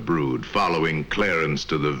 and her brood, following Clarence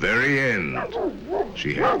to the very end.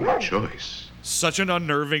 She had no choice. Such an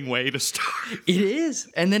unnerving way to start. It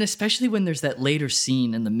is. And then especially when there's that later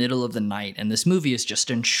scene in the middle of the night and this movie is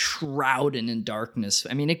just enshrouded in darkness.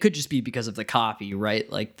 I mean, it could just be because of the copy, right?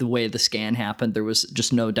 Like the way the scan happened, there was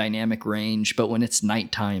just no dynamic range. But when it's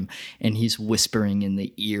nighttime and he's whispering in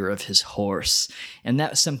the ear of his horse, and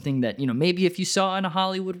that's something that, you know, maybe if you saw in a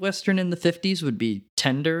Hollywood Western in the 50s would be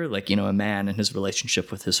tender, like, you know, a man and his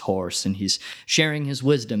relationship with his horse, and he's sharing his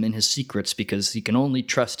wisdom and his secrets because he can only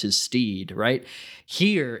trust his steed, right?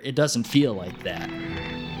 Here, it doesn't feel like that.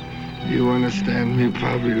 You understand me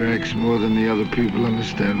probably, Rex, more than the other people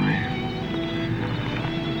understand me.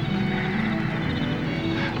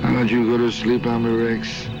 Now don't you go to sleep on me,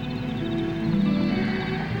 Rex.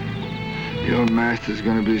 Your master's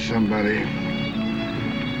gonna be somebody.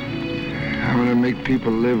 I'm gonna make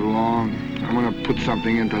people live long. I'm gonna put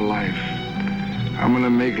something into life. I'm gonna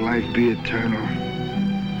make life be eternal.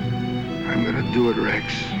 I'm gonna do it,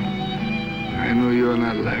 Rex. I know you're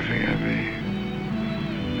not laughing at me.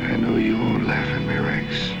 I know you won't laugh at me,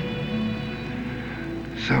 Rex.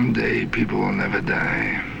 Someday people will never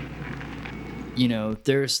die. You know,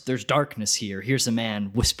 there's darkness here. Here's a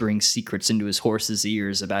man whispering secrets into his horse's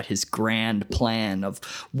ears about his grand plan of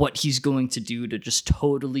what he's going to do to just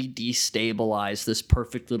totally destabilize this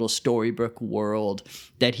perfect little storybook world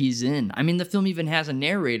that he's in. I mean, the film even has a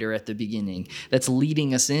narrator at the beginning that's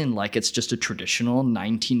leading us in like it's just a traditional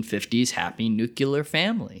 1950s happy nuclear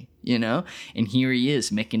family, you know? And here he is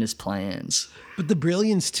making his plans. But the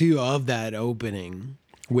brilliance, too, of that opening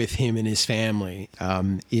with him and his family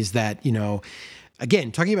is that, you know,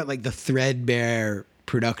 again, talking about like the threadbare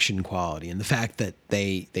production quality and the fact that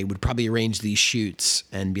they would probably arrange these shoots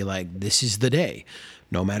and be like, this is the day,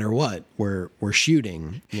 no matter what we're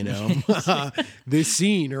shooting, you know, this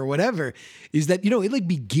scene or whatever, is that, you know, it like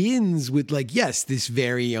begins with like, yes, this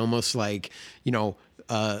very almost like, you know,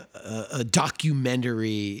 a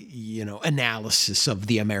documentary, analysis of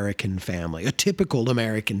the American family, a typical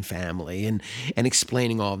American family, and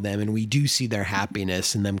explaining all of them. And we do see their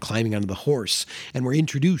happiness and them climbing onto the horse. And we're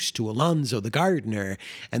introduced to Alonzo, the gardener,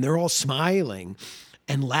 and they're all smiling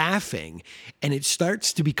and laughing. And it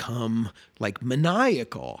starts to become like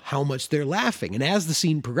maniacal how much they're laughing. And as the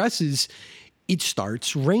scene progresses, it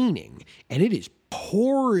starts raining, and it is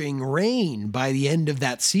pouring rain by the end of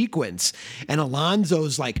that sequence. And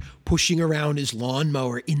Alonzo's like pushing around his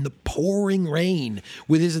lawnmower in the pouring rain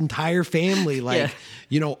with his entire family,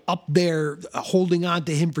 up there holding on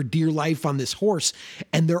to him for dear life on this horse.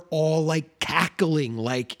 And they're all like cackling,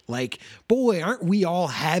 like, boy, aren't we all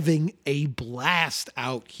having a blast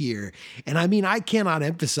out here? And I mean, I cannot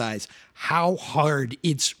emphasize how hard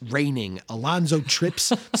it's raining. Alonzo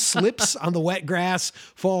trips, slips on the wet grass,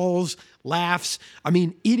 falls, laughs. I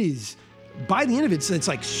mean, it is, by the end of it, it's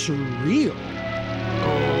like surreal.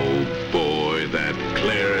 Oh boy, that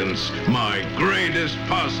Clarence, my greatest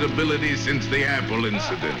possibility since the Apple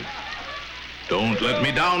incident. Don't let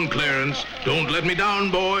me down, Clarence. Don't let me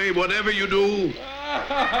down, boy, whatever you do.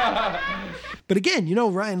 But again,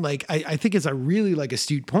 Ryan, like, I think it's a really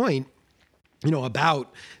astute point,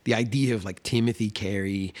 about the idea of like Timothy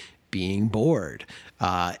Carey being bored.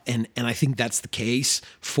 And I think that's the case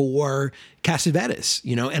for Cassavetes,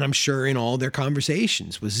 and I'm sure in all their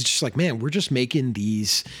conversations was just like, man, we're just making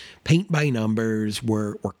these paint by numbers.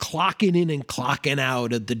 We're clocking in and clocking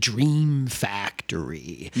out of the dream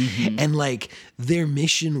factory. Mm-hmm. And like their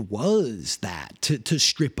mission was that to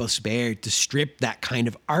strip us bare, to strip that kind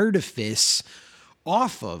of artifice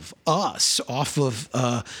off of us, off of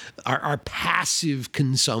our passive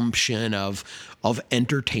consumption of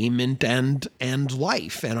entertainment and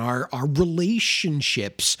life and our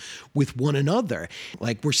relationships with one another.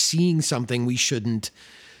 Like we're seeing something we shouldn't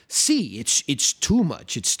see. It's too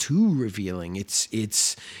much. It's too revealing. It's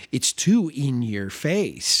too in your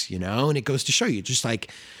face, and it goes to show you, just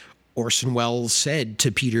like Orson Welles said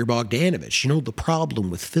to Peter Bogdanovich, the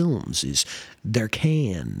problem with films is they're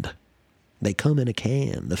canned. They come in a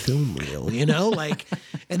can, the film reel,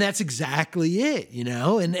 and that's exactly it,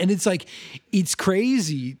 and it's like, it's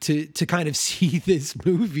crazy to kind of see this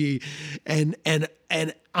movie and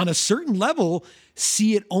on a certain level,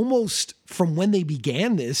 see it almost from when they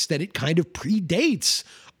began this, that it kind of predates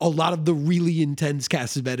a lot of the really intense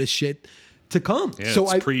Cassavetes shit to come. Yeah, so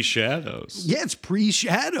it's pre-Shadows. Yeah, it's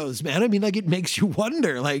pre-Shadows, man. I mean, like, it makes you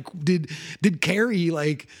wonder, like, did Carey,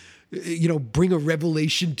 like, bring a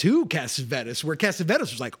revelation to Cassavetes, where Cassavetes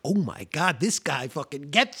was like, oh my God, this guy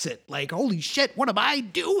fucking gets it. Like, holy shit, what am I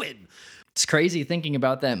doing? It's crazy thinking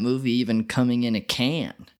about that movie even coming in a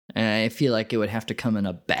can. I feel like it would have to come in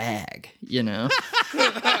a bag, Yeah,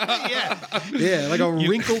 like a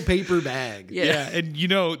wrinkled paper bag. Yeah, and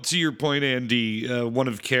to your point, Andy, one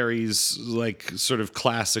of Carey's like sort of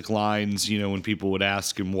classic lines, when people would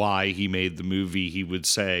ask him why he made the movie, he would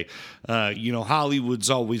say, Hollywood's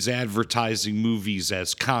always advertising movies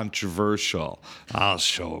as controversial. I'll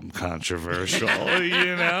show them controversial.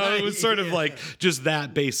 It was sort of like just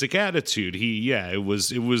that basic attitude. It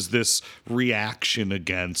was this reaction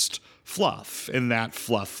against fluff, and that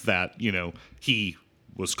fluff that he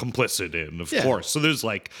was complicit in, of course. So there's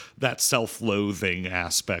like that self-loathing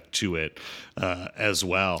aspect to it as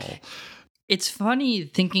well. It's funny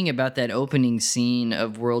thinking about that opening scene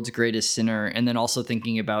of World's Greatest Sinner, and then also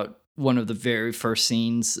thinking about one of the very first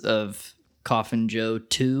scenes of Coffin Joe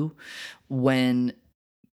 2, when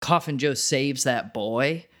Coffin Joe saves that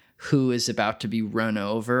boy who is about to be run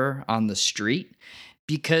over on the street.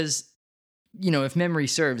 Because if memory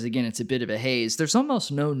serves, again, it's a bit of a haze. There's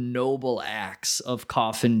almost no noble acts of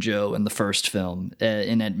Coffin Joe in the first film.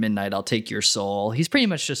 In At Midnight, I'll Take Your Soul. He's pretty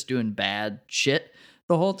much just doing bad shit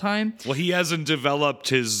the whole time. Well, he hasn't developed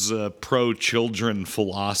his pro-children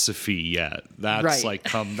philosophy yet. That's right.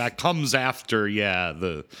 That comes after,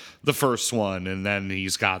 the first one, and then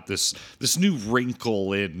he's got this new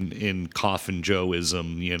wrinkle in Coffin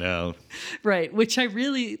Joeism, Right, which I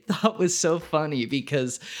really thought was so funny,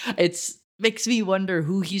 because it's makes me wonder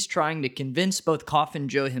who he's trying to convince, both Coffin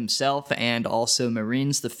Joe himself and also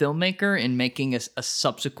Marines, the filmmaker, in making a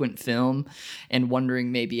subsequent film, and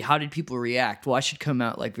wondering maybe how did people react? Well, I should come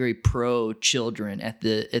out like very pro-children at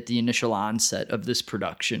the initial onset of this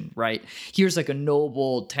production, right? Here's like a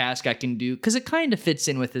noble task I can do, because it kind of fits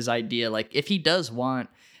in with his idea. Like, if he does want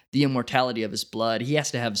the immortality of his blood, he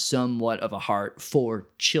has to have somewhat of a heart for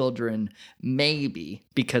children, maybe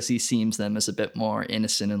because he sees them as a bit more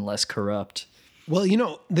innocent and less corrupt.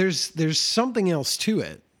 Well, there's something else to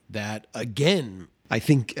it that, again, I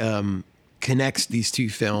think connects these two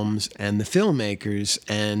films and the filmmakers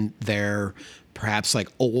and their perhaps like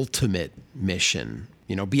ultimate mission,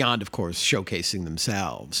 beyond, of course, showcasing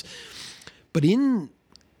themselves. But in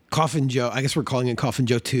Coffin Joe, I guess we're calling it Coffin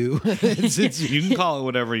Joe 2. You can call it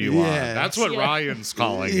whatever you want. That's what Ryan's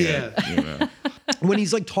calling it. When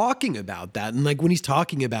he's like talking about that, and like when he's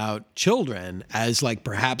talking about children as like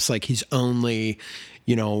perhaps like his only,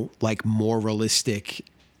 like moralistic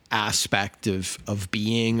aspect of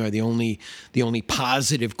being, or the only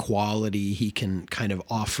positive quality he can kind of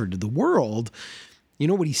offer to the world,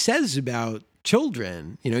 what he says about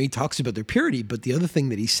children, he talks about their purity, but the other thing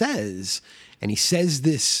that he says, and he says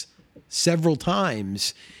this several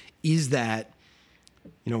times, is that,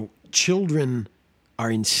 children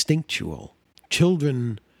are instinctual.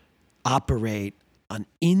 Children operate on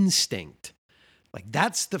instinct. Like,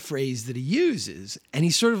 that's the phrase that he uses. And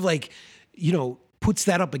he sort of like, puts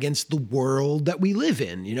that up against the world that we live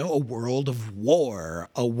in, a world of war,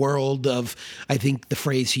 a world of, I think the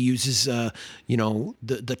phrase he uses,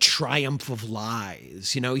 the triumph of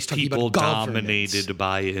lies. He's talking people about governance. Dominated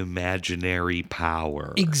by imaginary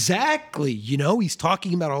power. Exactly. He's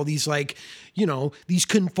talking about all these like, these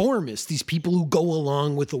conformists, these people who go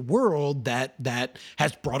along with a world that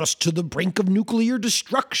has brought us to the brink of nuclear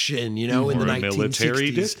destruction, in the 1960s.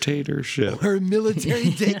 Military dictatorship. Or a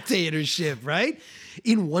military dictatorship, right?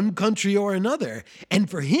 In one country or another. And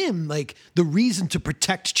for him, like, the reason to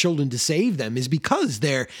protect children, to save them, is because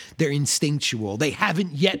they're instinctual. They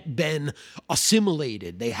haven't yet been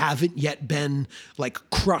assimilated. They haven't yet been, like,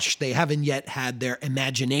 crushed. They haven't yet had their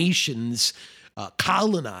imaginations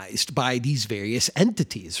colonized by these various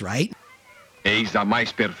entities, right? Eis a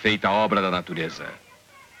mais perfeita obra da natureza,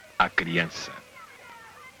 a criança.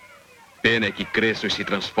 Pena é que cresçam e se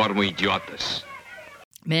transformam em idiotas.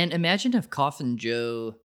 Man, imagine if Coffin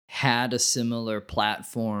Joe had a similar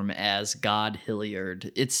platform as God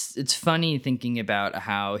Hilliard. It's funny thinking about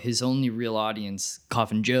how his only real audience,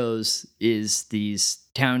 Coffin Joe's, is these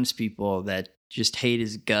townspeople that just hate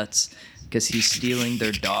his guts because he's stealing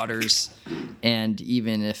their daughters. And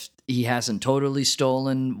even if he hasn't totally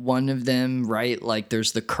stolen one of them, right? Like,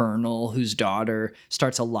 there's the colonel whose daughter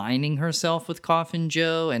starts aligning herself with Coffin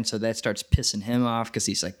Joe. And so that starts pissing him off because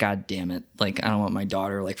he's like, God damn it. Like, I don't want my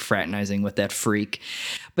daughter like fraternizing with that freak.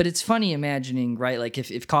 But it's funny imagining, right? Like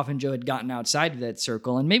if Coffin Joe had gotten outside of that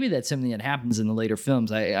circle, and maybe that's something that happens in the later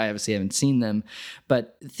films. I obviously haven't seen them,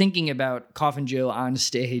 but thinking about Coffin Joe on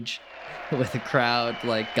stage with a crowd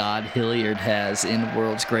like God Hilliard has in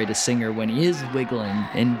World's Greatest Singer, when he is wiggling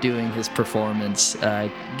and doing his performance,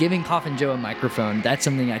 giving Coffin Joe a microphone, that's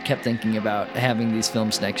something I kept thinking about, having these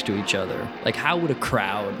films next to each other. Like, how would a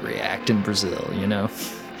crowd react in Brazil,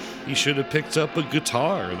 He should have picked up a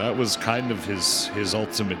guitar. That was kind of his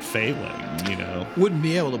ultimate failing, Wouldn't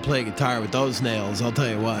be able to play guitar with those nails, I'll tell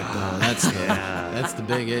you what. That's the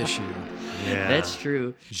big issue. Yeah. That's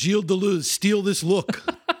true. Gilles Deleuze, steal this look.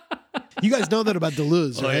 You guys know that about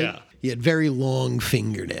Deleuze, right? Yeah. He had very long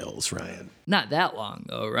fingernails, Ryan. Not that long,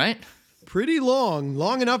 though, right? Pretty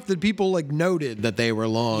long enough that people like noted that they were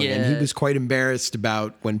long. Yeah. And he was quite embarrassed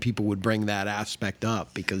about when people would bring that aspect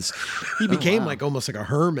up, because he became like almost like a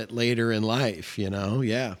hermit later in life,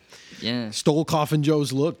 Yeah. Yeah. Stole Coffin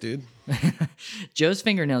Joe's look, dude. Joe's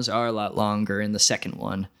fingernails are a lot longer in the second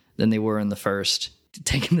one than they were in the first.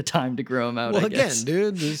 Taking the time to grow them out. Well, I guess. again,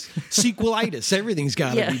 dude, there's sequelitis. Everything's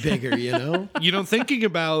got to be bigger, Thinking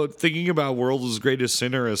about World's Greatest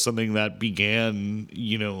Sinner as something that began,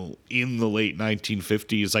 in the late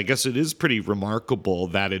 1950s, I guess it is pretty remarkable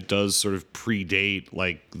that it does sort of predate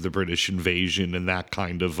like the British invasion and that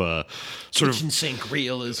kind of sort kitchen sink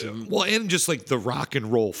realism. Well, and just like the rock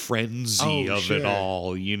and roll frenzy of it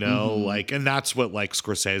all, like, and that's what like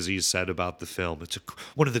Scorsese said about the film. It's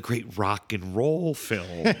one of the great rock and roll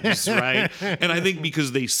films, right? And I think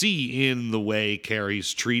because they see in the way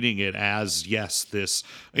Carey's treating it as, yes,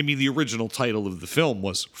 the original title of the film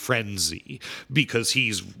was Frenzy, because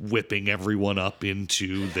he's whipping everyone up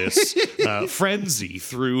into this frenzy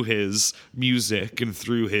through his music and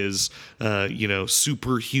through his,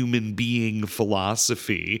 superhuman being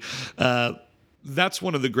philosophy. That's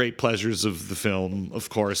one of the great pleasures of the film, of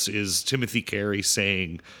course, is Timothy Carey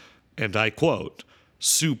saying, and I quote,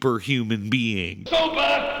 superhuman being.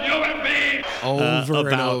 Superhuman being! Over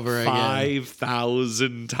and over again.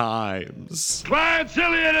 5,000 times.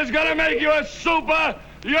 Transillion is gonna make you a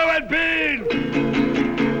superhuman being!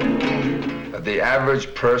 The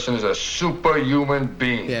average person is a superhuman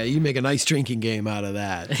being. Yeah, you make a nice drinking game out of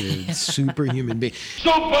that, dude. Superhuman being.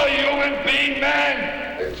 Superhuman being,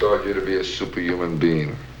 man! They taught you to be a superhuman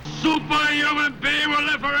being. Superhuman being will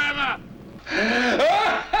live forever!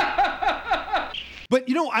 But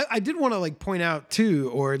I did want to like point out too,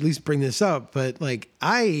 or at least bring this up. But like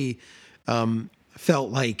I felt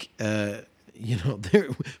like there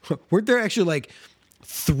weren't there actually like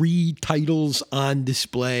 3 titles on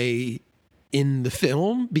display in the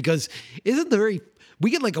film, because we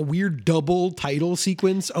get like a weird double title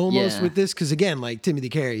sequence almost with this, because again, like Timothy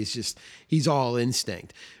Carey is he's all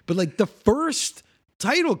instinct. But like the first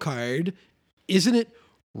title card, isn't it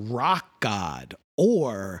Rock God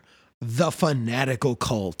or the fanatical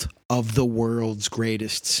cult of the world's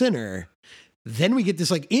greatest sinner? Then we get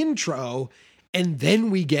this like intro, and then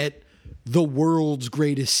we get the world's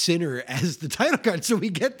greatest sinner as the title card. So we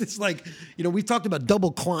get this like, we've talked about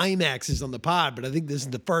double climaxes on the pod, but I think this is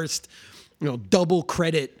the first, double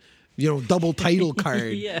credit, double title card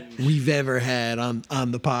we've ever had on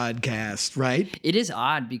the podcast, right? It is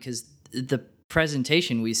odd because the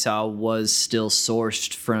presentation we saw was still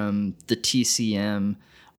sourced from the TCM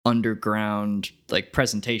underground like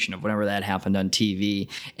presentation of whenever that happened on TV,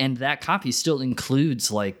 and that copy still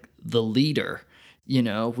includes like the leader.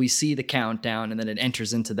 We see the countdown, and then it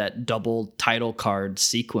enters into that double title card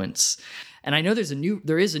sequence. And I know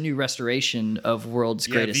there is a new restoration of World's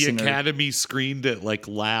Greatest Singer. The Academy screened it like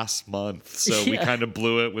last month, so we kind of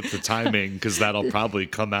blew it with the timing, because that'll probably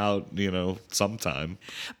come out, sometime.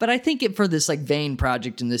 But I think for this like vain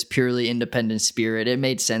project and this purely independent spirit, it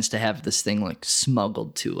made sense to have this thing like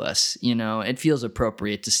smuggled to us. It feels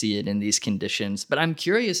appropriate to see it in these conditions. But I'm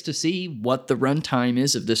curious to see what the runtime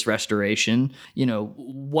is of this restoration.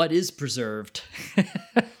 What is preserved.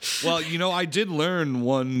 Well, I did learn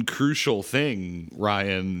one crucial thing,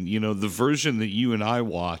 Ryan. The version that you and I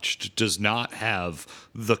watched does not have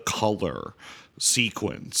the color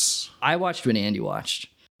sequence. I watched when Andy watched.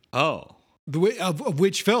 Oh. Of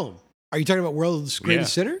which film? Are you talking about World's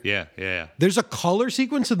Greatest Sinner? Yeah. There's a color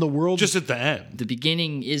sequence in the world? Just at the end. The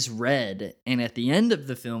beginning is red, and at the end of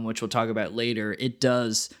the film, which we'll talk about later, it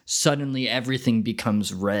does suddenly everything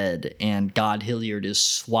becomes red, and God Hilliard is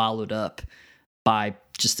swallowed up by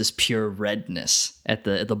just this pure redness at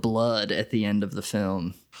the blood at the end of the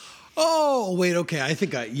film. Oh, wait, okay. I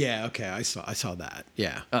think I saw that.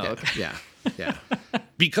 Yeah. Oh, okay. Yeah.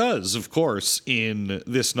 Because, of course, in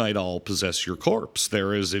This Night I'll Possess Your Corpse,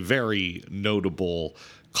 there is a very notable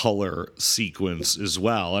color sequence as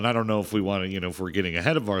well. And I don't know if we want to, if we're getting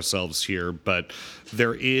ahead of ourselves here, but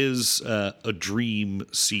there is a dream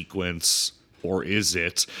sequence, or is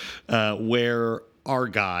it, where our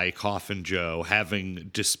guy, Coffin Joe,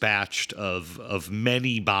 having dispatched of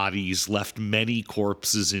many bodies, left many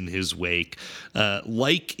corpses in his wake,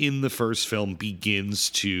 like in the first film,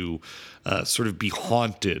 begins to sort of be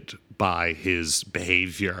haunted by his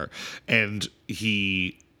behavior. And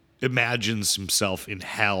he imagines himself in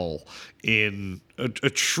hell in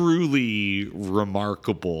a truly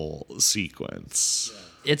remarkable sequence.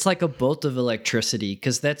 It's like a bolt of electricity,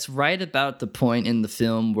 because that's right about the point in the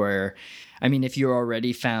film where, if you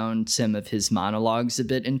already found some of his monologues a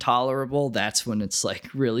bit intolerable, that's when it's like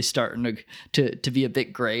really starting to be a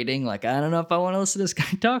bit grating. Like, I don't know if I want to listen to this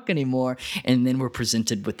guy talk anymore. And then we're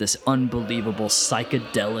presented with this unbelievable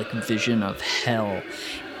psychedelic vision of hell.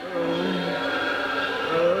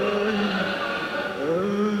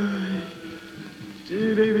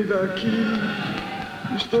 Tirei-me daqui.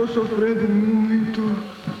 Estou sofrendo muito.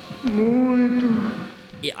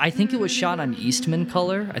 I think it was shot on Eastman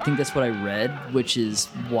color. I think that's what I read, which is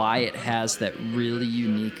why it has that really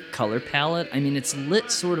unique color palette. It's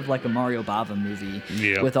lit sort of like a Mario Bava movie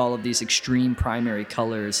with all of these extreme primary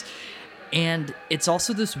colors. And it's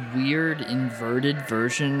also this weird inverted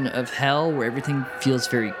version of hell where everything feels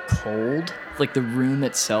very cold. Like the room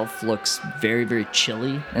itself looks very, very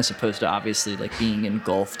chilly, as opposed to obviously like being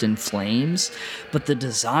engulfed in flames. But the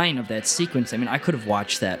design of that sequence, I could have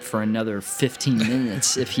watched that for another 15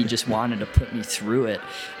 minutes if he just wanted to put me through it.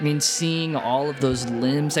 Seeing all of those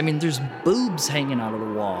limbs, there's boobs hanging out of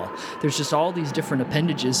the wall. There's just all these different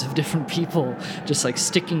appendages of different people just like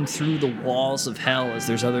sticking through the walls of hell as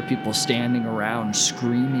there's other people standing around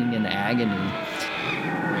screaming in agony.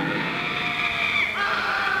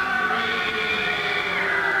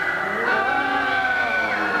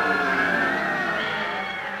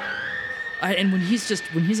 And when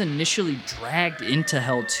he's initially dragged into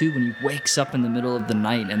hell too, when he wakes up in the middle of the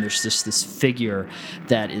night and there's just this figure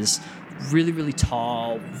that is really, really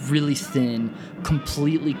tall, really thin,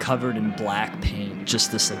 completely covered in black paint,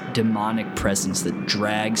 just this like demonic presence that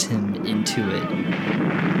drags him into it.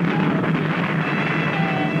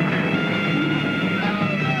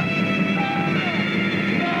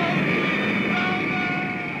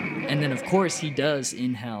 And then, of course, he does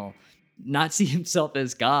in hell not see himself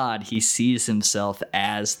as God, he sees himself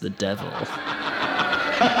as the devil.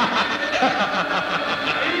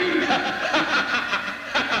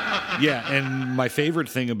 Yeah, and my favorite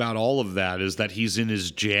thing about all of that is that he's in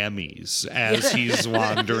his jammies as he's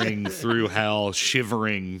wandering through hell,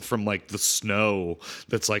 shivering from like the snow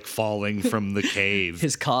that's like falling from the cave.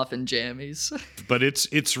 His coffin jammies. But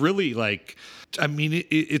it's really like, I mean,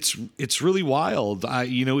 it's really wild.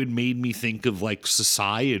 It made me think of like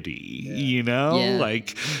society,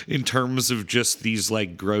 like in terms of just these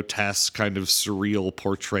like grotesque kind of surreal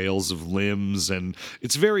portrayals of limbs. And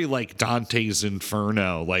it's very like Dante's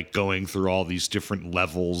Inferno, like going through all these different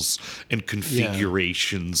levels and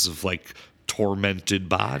configurations of like tormented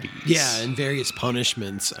bodies. Yeah, and various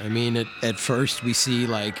punishments. I mean, at first we see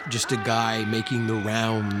like just a guy making the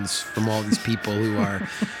rounds from all these people who are,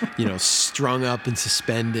 strung up and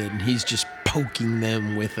suspended, and he's just poking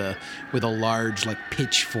them with a large like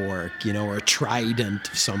pitchfork, or a trident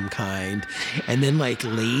of some kind. And then like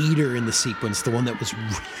later in the sequence, the one that was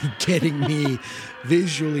really getting me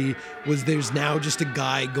visually was there's now just a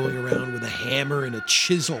guy going around with a hammer and a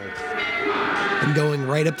chisel and going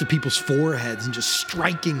right up to people's foreheads and just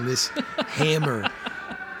striking this hammer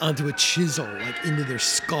onto a chisel, like into their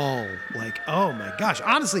skull. Like, oh my gosh.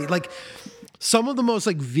 Honestly, like some of the most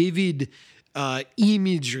like vivid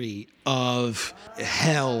imagery of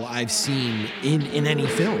hell I've seen in any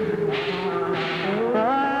film.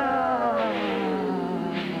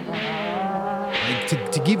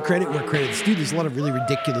 Like, to give credit where credit's due, there's a lot of really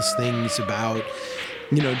ridiculous things about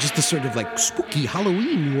just the sort of like spooky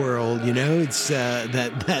Halloween world, it's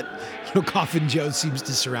that Coffin Joe seems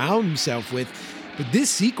to surround himself with. But this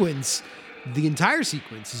sequence, the entire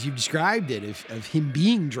sequence, as you described it, of him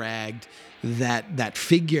being dragged, that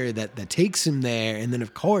figure that takes him there, and then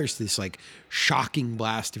of course this like shocking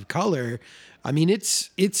blast of color. I mean, it's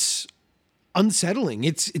unsettling.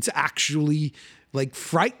 It's actually like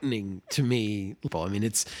frightening to me. I mean,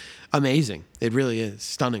 it's amazing. It really is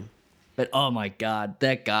stunning. But oh my God,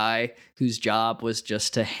 that guy whose job was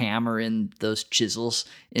just to hammer in those chisels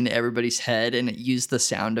in everybody's head, and it used the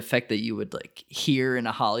sound effect that you would like hear in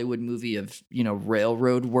a Hollywood movie of,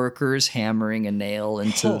 railroad workers hammering a nail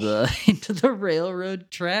into the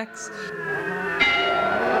railroad tracks.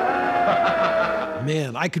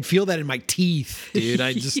 Man, I could feel that in my teeth, dude.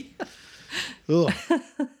 I just ugh.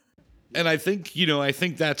 And I think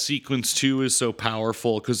that sequence too is so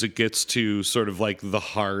powerful because it gets to sort of like the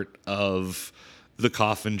heart of the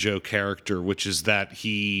Coffin Joe character, which is that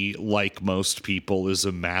he, like most people, is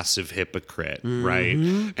a massive hypocrite, right?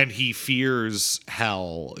 And he fears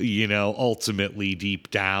hell, ultimately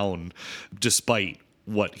deep down, despite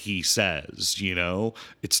what he says,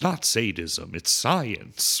 it's not sadism, it's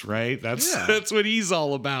science, right? That's what he's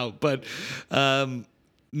all about. But,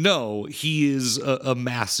 no, he is a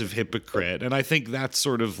massive hypocrite. And I think that's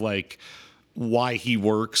sort of like why he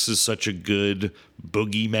works as such a good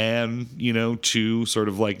boogeyman, to sort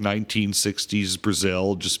of like 1960s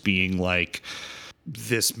Brazil, just being like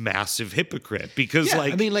this massive hypocrite. Because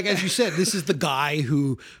I mean, like as you said, this is the guy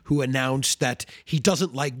who announced that he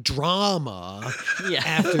doesn't like drama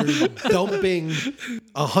after dumping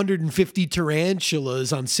 150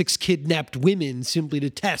 tarantulas on 6 kidnapped women simply to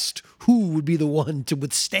test who would be the one to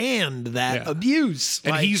withstand that abuse.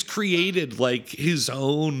 And he's created like his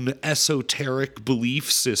own esoteric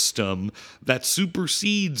belief system that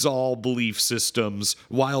supersedes all belief systems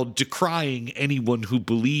while decrying anyone who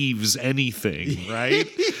believes anything, right?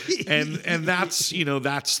 and that's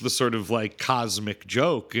the sort of like cosmic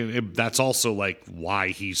joke, and that's also like why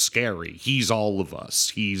he's scary. He's all of us.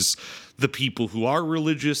 He's the people who are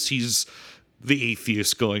religious. He's the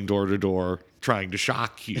atheist going door to door trying to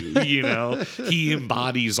shock you. He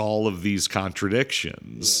embodies all of these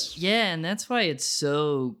contradictions. Yeah, and that's why it's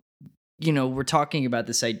so, we're talking about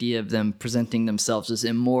this idea of them presenting themselves as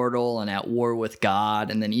immortal and at war with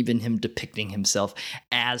God, and then even him depicting himself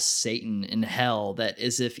as Satan in hell, that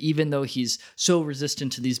as if even though he's so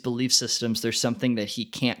resistant to these belief systems, there's something that he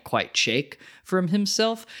can't quite shake from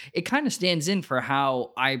himself. It kind of stands in for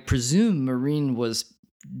how I presume Maureen was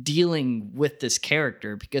dealing with this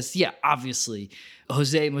character, because obviously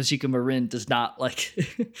José Mojica Marin does not like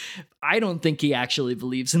I don't think he actually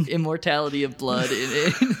believes in immortality of blood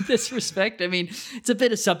in this respect. I mean, it's a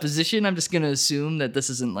bit of supposition. I'm just going to assume that this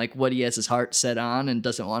isn't like what he has his heart set on and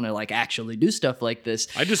doesn't want to like actually do stuff like this.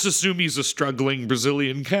 I just assume he's a struggling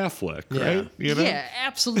Brazilian Catholic, right? Yeah,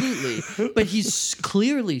 absolutely. But he's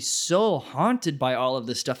clearly so haunted by all of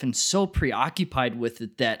this stuff and so preoccupied with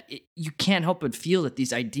it that you can't help but feel that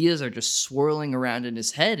these ideas are just swirling around in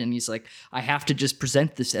his head. And he's like, I have to just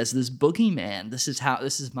present this as this boogeyman. This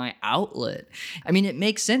is my outlet. I mean, it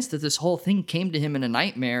makes sense that this whole thing came to him in a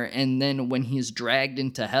nightmare, and then when he's dragged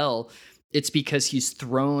into hell, it's because he's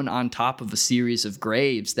thrown on top of a series of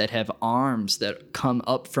graves that have arms that come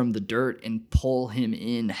up from the dirt and pull him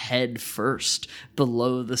in head first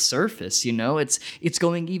below the surface. You know, it's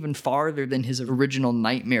going even farther than his original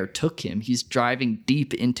nightmare took him. He's driving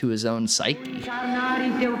deep into his own psyche.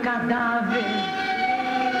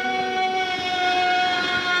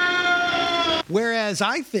 Whereas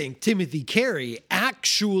I think Timothy Carey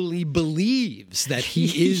actually believes that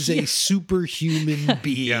he is a superhuman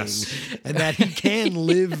being Yes. and that he can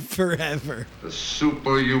live forever. The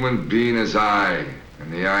superhuman being is I,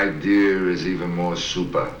 and the idea is even more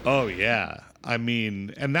super. Oh, yeah. I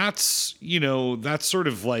mean, and that's sort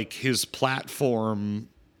of like his platform,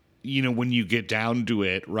 when you get down to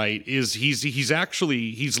it, right, is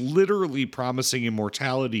he's literally promising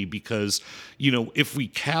immortality because, if we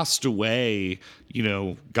cast away,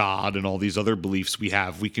 God and all these other beliefs we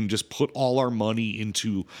have, we can just put all our money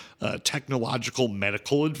into technological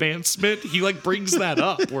medical advancement. He like brings that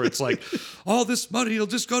up where it's like, all this money will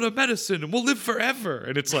just go to medicine and we'll live forever.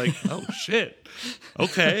 And it's like, oh shit.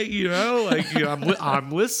 Okay.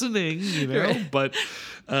 I'm listening, but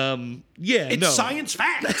it's science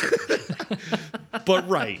fact. But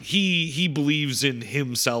right, he believes in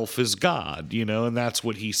himself as God, and that's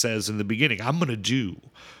what he says in the beginning. I'm gonna do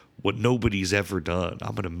what nobody's ever done.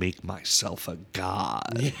 I'm gonna make myself a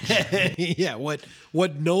god. Yeah, what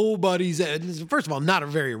nobody's, first of all, not a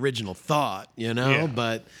very original thought, Yeah.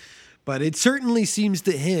 but it certainly seems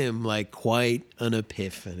to him like quite an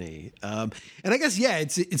epiphany. And I guess, yeah,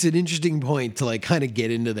 it's an interesting point to like kind of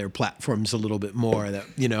get into their platforms a little bit more that,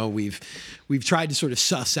 we've tried to sort of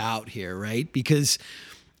suss out here, right? Because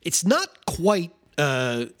it's not quite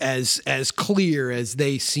as clear as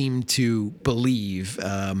they seem to believe,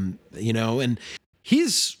 and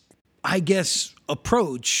his, I guess,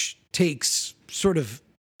 approach takes sort of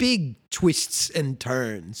big twists and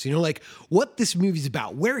turns, like what this movie's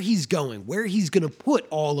about, where he's going, where he's going to put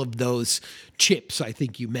all of those chips, I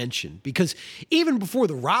think you mentioned. Because even before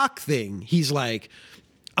the rock thing, he's like,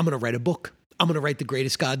 I'm going to write a book. I'm going to write the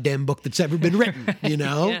greatest goddamn book that's ever been written,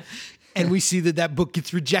 Yeah. And we see that book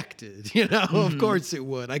gets rejected, Of course it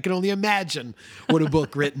would. I can only imagine what a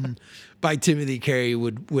book written by Timothy Carey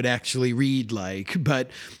would actually read like. But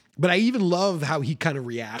I even love how he kind of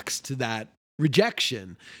reacts to that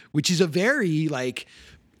rejection, which is a very like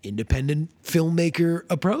independent filmmaker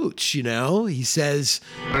approach. He says,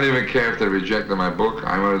 I don't even care if they rejected my book.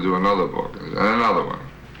 I'm going to do another book and another one.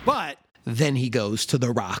 But then he goes to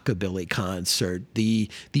the rockabilly concert,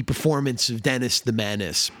 the performance of Dennis the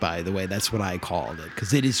Menace, by the way. That's what I called it,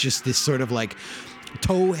 because it is just this sort of like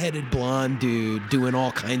toe-headed blonde dude doing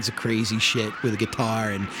all kinds of crazy shit with a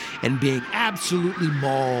guitar and being absolutely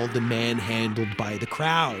mauled and manhandled by the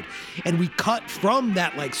crowd. And we cut from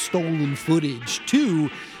that like stolen footage to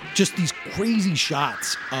just these crazy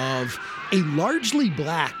shots of a largely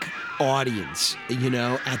black audience,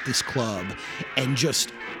 at this club, and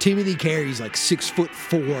just Timothy Carey's like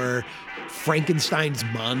 6'4", Frankenstein's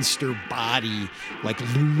monster body, like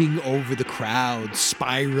looming over the crowd,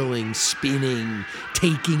 spiraling, spinning,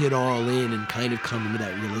 taking it all in, and kind of coming to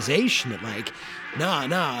that realization that like, nah,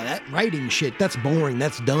 that writing shit, that's boring,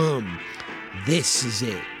 that's dumb. This is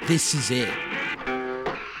it. This is it.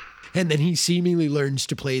 And then he seemingly learns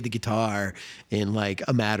to play the guitar in like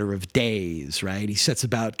a matter of days, right? He sets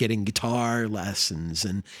about getting guitar lessons,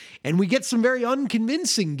 and we get some very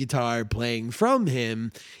unconvincing guitar playing from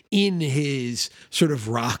him in his sort of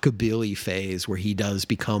rockabilly phase where he does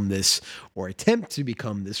become this, or attempt to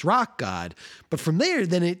become this rock god. But from there,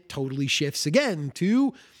 then it totally shifts again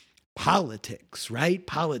to politics, right?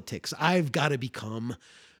 Politics. I've got to become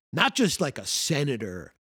not just like a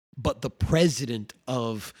senator, but the president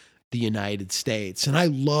of the United States. And I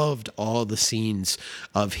loved all the scenes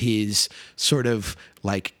of his sort of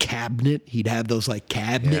like cabinet. He'd have those like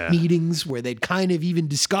cabinet meetings where they'd kind of even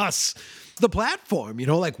discuss the platform,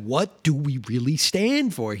 like what do we really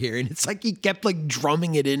stand for here? And it's like he kept like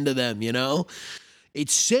drumming it into them,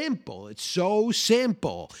 It's simple. It's so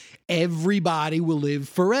simple. Everybody will live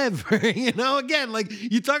forever. Again, like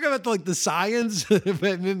you talk about like the science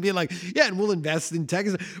and being like, yeah, and we'll invest in tech.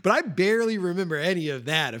 But I barely remember any of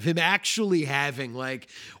that, of him actually having like,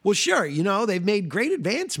 well, sure, they've made great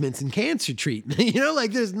advancements in cancer treatment.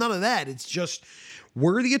 Like there's none of that. It's just,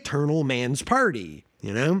 we're the eternal man's party,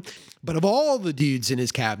 But of all the dudes in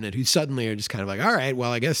his cabinet who suddenly are just kind of like, all right,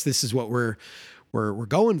 well, I guess this is what we're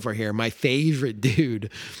going for here. My favorite dude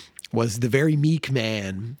was the very meek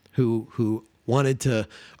man who wanted to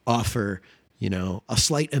offer, a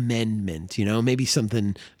slight amendment, maybe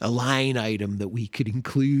something, a line item that we could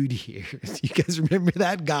include here. You guys remember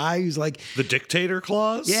that guy who's like the dictator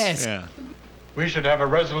clause? Yes. Yeah. We should have a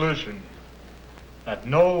resolution that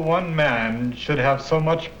no one man should have so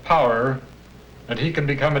much power that he can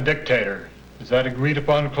become a dictator. Is that agreed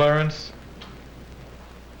upon, Clarence?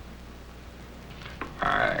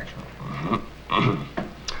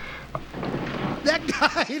 That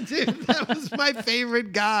guy, dude, that was my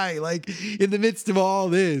favorite guy. Like, in the midst of all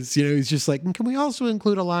this, he's just like, and can we also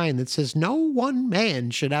include a line that says, no one man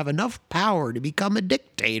should have enough power to become a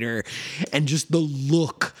dictator? And just the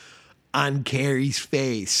look on Carey's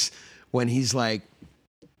face when he's like,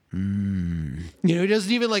 he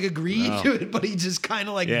doesn't even like agree to it, but he just kind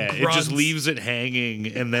of like grunts. It just leaves it hanging,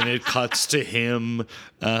 and then it cuts to him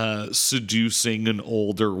seducing an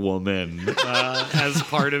older woman as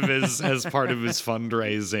part of his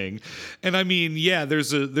fundraising. And I mean,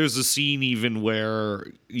 there's a scene even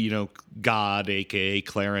where God, aka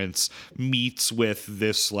Clarence, meets with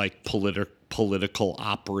this like political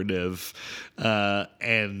operative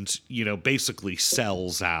and basically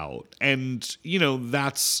sells out, and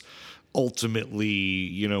that's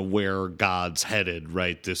ultimately where God's headed,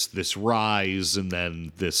 right? This rise and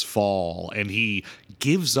then this fall, and he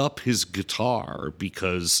gives up his guitar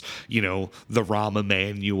because the Rahm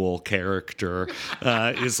Emanuel character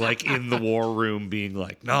is like in the war room being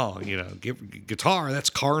like, no, guitar, that's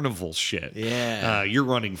carnival shit. You're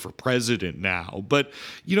running for president now. But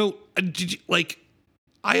did you, like,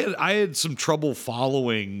 I had some trouble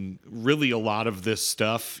following really a lot of this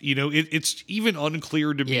stuff. It's even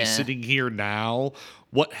unclear to me sitting here now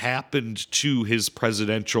what happened to his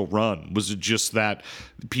presidential run. Was it just that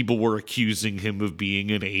people were accusing him of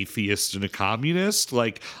being an atheist and a communist?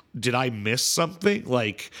 Like, did I miss something?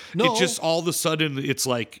 Like, no. It just all of a sudden it's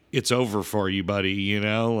like, it's over for you, buddy,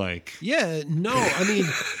 like. Yeah, no, I mean,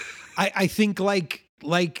 I think like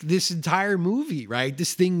this entire movie, right?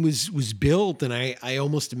 This thing was built, and I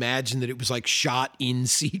almost imagine that it was like shot in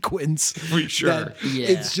sequence. For sure.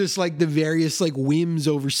 It's just like the various like whims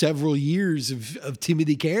over several years of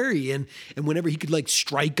Timothy Carey, and whenever he could like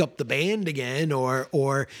strike up the band again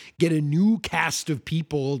or get a new cast of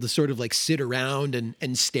people to sort of like sit around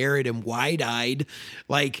and stare at him wide-eyed,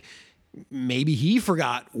 like maybe he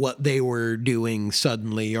forgot what they were doing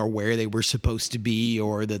suddenly, or where they were supposed to be,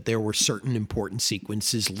 or that there were certain important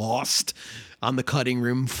sequences lost on the cutting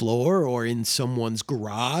room floor or in someone's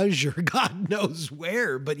garage or God knows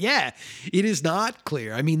where. But it is not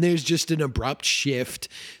clear. I mean, there's just an abrupt shift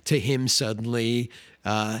to him suddenly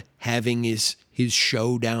having his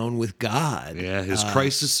showdown with God. Yeah, his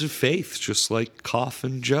crisis of faith, just like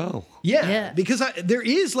Coffin Joe. Yeah. Because there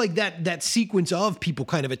is like that sequence of people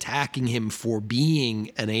kind of attacking him for being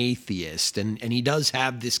an atheist. And he does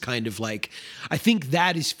have this kind of like, I think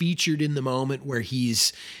that is featured in the moment where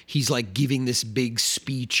he's like giving this big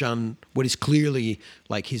speech on what is clearly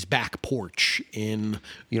like his back porch in,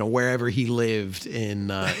 wherever he lived in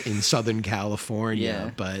Southern California.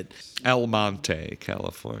 Yeah. But El Monte,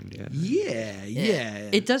 California. Yeah.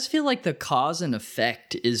 It does feel like the cause and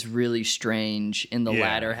effect is really strange in the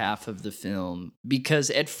latter half of the film, because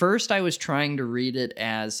at first I was trying to read it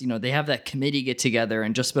as, they have that committee get together,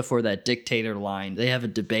 and just before that dictator line, they have a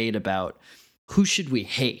debate about who should we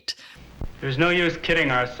hate. There's no use kidding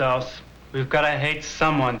ourselves. We've got to hate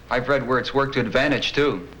someone. I've read where it's worked to advantage,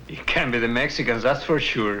 too. You can't be the Mexicans, that's for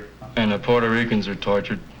sure. And the Puerto Ricans are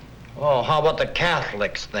tortured. Oh, how about the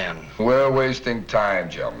Catholics, then? We're wasting time,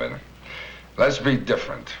 gentlemen. Let's be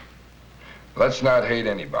different. Let's not hate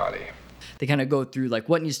anybody. They kind of go through like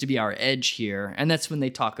what needs to be our edge here, and that's when they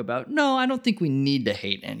talk about, no, I don't think we need to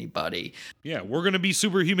hate anybody. Yeah, we're going to be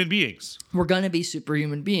superhuman beings. We're going to be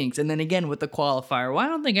superhuman beings. And then again with the qualifier, well, I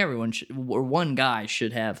don't think everyone should, or one guy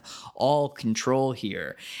should have all control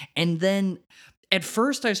here. And then at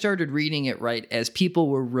first I started reading it right as people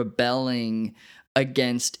were rebelling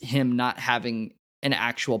against him not having an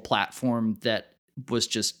actual platform that was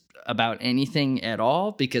just about anything at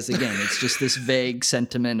all, because again, it's just this vague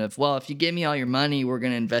sentiment of, well, if you give me all your money, we're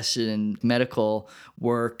going to invest it in medical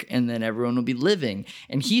work, and then everyone will be living.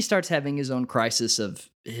 And he starts having his own crisis of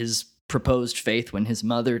his proposed faith when his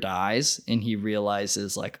mother dies, and he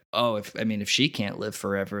realizes like, oh, if she can't live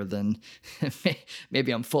forever, then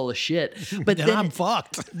maybe I'm full of shit. But then I'm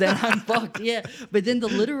fucked. Then I'm fucked. Yeah. But then the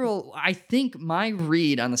literal, I think my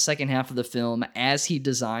read on the second half of the film, as he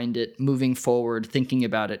designed it, moving forward, thinking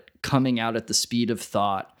about it, coming out at the speed of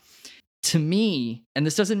thought, to me, and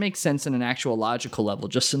this doesn't make sense in an actual logical level,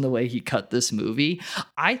 just in the way he cut this movie,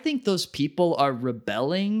 I think those people are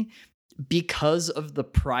rebelling because of the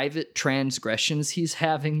private transgressions he's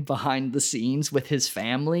having behind the scenes with his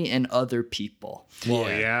family and other people. Well,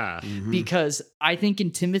 yeah. Mm-hmm. Because I think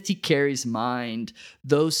in Timothy Carey's mind,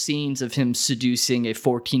 those scenes of him seducing a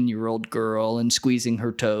 14-year-old girl and squeezing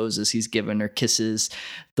her toes as he's giving her kisses,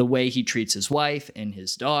 the way he treats his wife and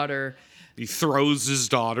his daughter. He throws his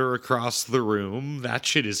daughter across the room. That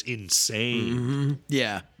shit is insane. Mm-hmm.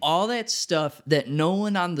 Yeah. All that stuff that no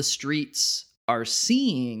one on the streets are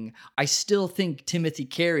seeing, I still think Timothy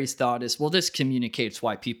Carey's thought is, well, this communicates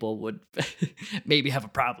why people would maybe have a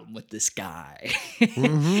problem with this guy.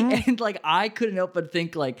 Mm-hmm. And like, I couldn't help but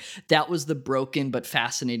think like that was the broken but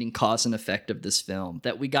fascinating cause and effect of this film,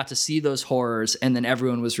 that we got to see those horrors and then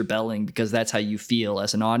everyone was rebelling because that's how you feel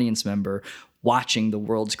as an audience member watching the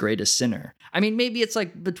world's greatest sinner. I mean, maybe it's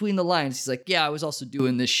like between the lines. He's like, yeah, I was also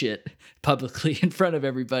doing this shit publicly in front of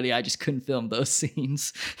everybody. I just couldn't film those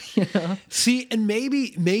scenes. You know? See, and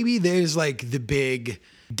maybe there's like the big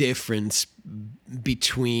difference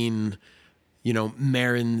between, you know,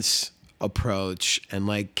 Maron's approach and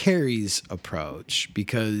like Carey's approach,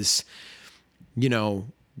 because, you know,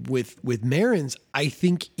 with Maron's, I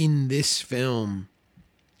think in this film,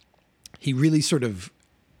 he really sort of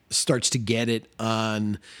starts to get it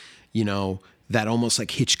on, you know, that almost like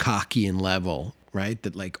Hitchcockian level, right?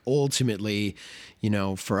 That like ultimately, you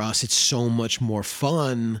know, for us, it's so much more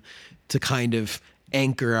fun to kind of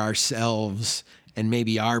anchor ourselves and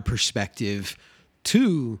maybe our perspective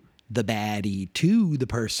to the baddie, to the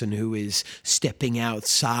person who is stepping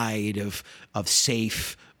outside of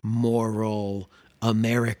safe, moral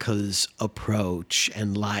America's approach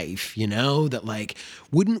and life, you know, that like,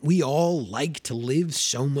 wouldn't we all like to live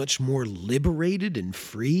so much more liberated and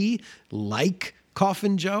free like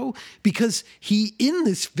Coffin Joe? Because he, in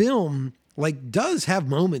this film, like does have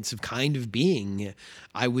moments of kind of being,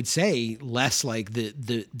 I would say, less like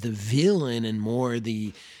the villain and more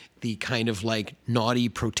the kind of like naughty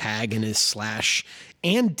protagonist /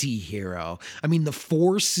 anti-hero. I mean, the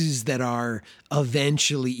forces that are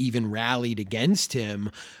eventually even rallied against him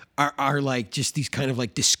are like just these kind of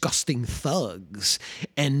like disgusting thugs.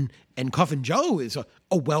 And Coffin Joe is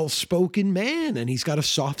a well-spoken man, and he's got a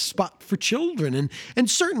soft spot for children. And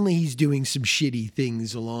certainly he's doing some shitty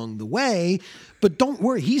things along the way, but don't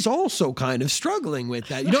worry, he's also kind of struggling with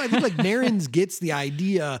that. You know, I think like Maron's gets the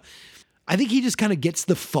idea. I think he just kind of gets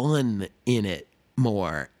the fun in it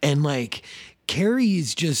more. And like Carey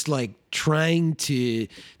is just like trying to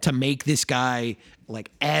make this guy like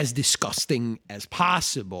as disgusting as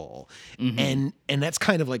possible. Mm-hmm. And that's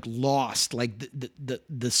kind of like lost, like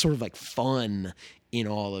the sort of like fun in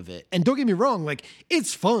all of it. And don't get me wrong, like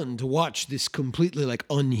it's fun to watch this completely like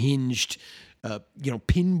unhinged, you know,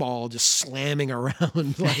 pinball just slamming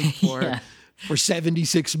around like for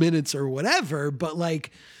 76 minutes or whatever.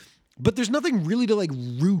 But there's nothing really to like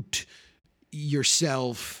root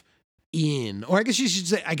yourself in, or I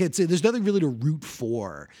guess I could say there's nothing really to root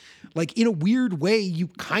for. Like in a weird way, you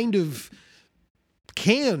kind of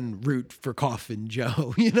can root for Coffin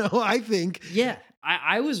Joe, you know, I think. Yeah.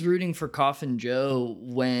 I was rooting for Coffin Joe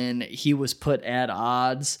when he was put at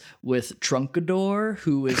odds with Trunkador,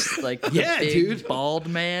 who was like the big bald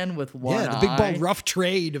man with one eye. Yeah, the big bald rough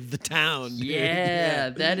trade of the town.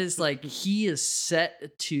 Yeah, that is like, he is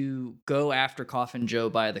set to go after Coffin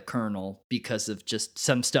Joe by the Colonel because of just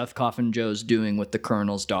some stuff Coffin Joe's doing with the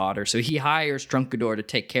Colonel's daughter. So he hires Trunkador to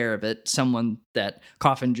take care of it, someone that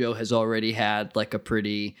Coffin Joe has already had like a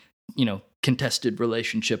pretty, you know, contested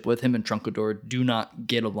relationship with. Him and Trunkador do not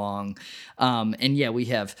get along. And yeah, we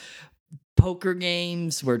have poker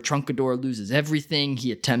games where Trunkador loses everything.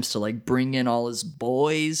 He attempts to like bring in all his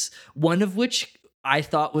boys, one of which I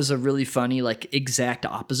thought was a really funny, like exact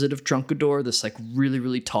opposite of Trunkador, this like really,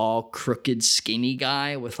 really tall, crooked, skinny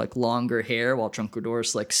guy with like longer hair, while Trunkador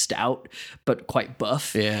is like stout, but quite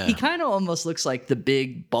buff. Yeah. He kind of almost looks like the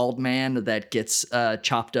big bald man that gets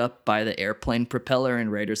chopped up by the airplane propeller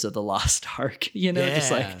in Raiders of the Lost Ark, you know,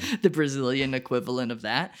 just like the Brazilian equivalent of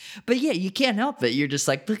that. But yeah, you can't help it. You're just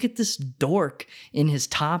like, look at this dork in his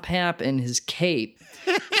top hat and his cape.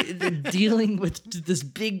 Dealing with this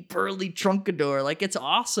big burly Trunkador. Like, it's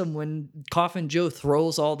awesome when Coffin Joe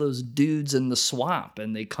throws all those dudes in the swamp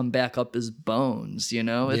and they come back up as bones, you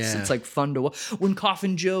know? It's like fun to watch. When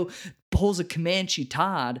Coffin Joe pulls a Comanche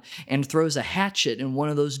Todd and throws a hatchet in one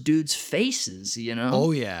of those dudes' faces, you know?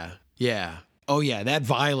 Oh yeah. Yeah. Oh yeah, that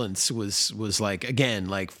violence was like, again,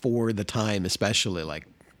 like for the time especially, like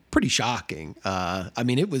pretty shocking. I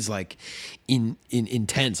mean, it was like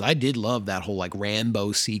intense. I did love that whole like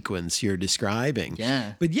Rambo sequence you're describing.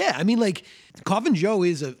 Yeah. But yeah, I mean, like Coffin Joe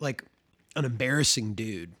is like an embarrassing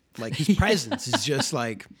dude. Like his presence is just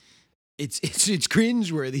like, it's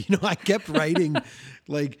cringeworthy. You know, I kept writing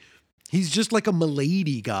like, he's just like a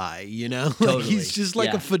milady guy, you know? Totally. Like he's just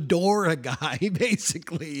like a fedora guy,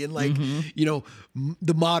 basically. And like, you know,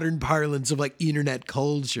 the modern parlance of like internet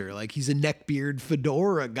culture. Like he's a neckbeard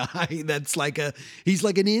fedora guy that's like he's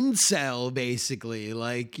like an incel, basically.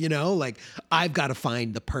 Like, you know, like I've got to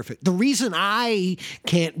find the reason I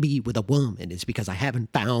can't be with a woman is because I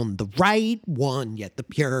haven't found the right one yet, the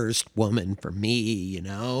purest woman for me, you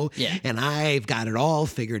know? Yeah. And I've got it all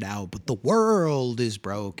figured out, but the world is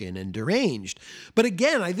broken and deranged. But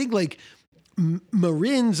again, I think like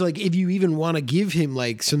Marin's, like if you even want to give him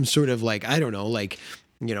like some sort of like, I don't know, like,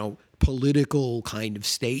 you know, political kind of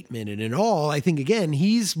statement and all, I think again,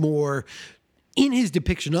 he's more in his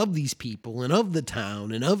depiction of these people and of the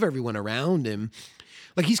town and of everyone around him.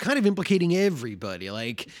 Like he's kind of implicating everybody.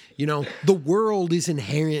 Like, you know, the world is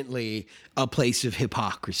inherently a place of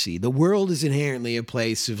hypocrisy. The world is inherently a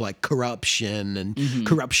place of like corruption and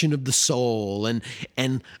corruption of the soul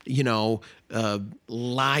and you know,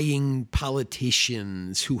 lying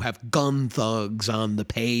politicians who have gun thugs on the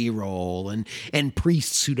payroll and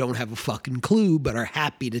priests who don't have a fucking clue but are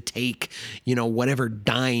happy to take, you know, whatever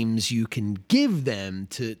dimes you can give them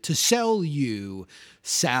to sell you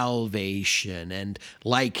salvation. And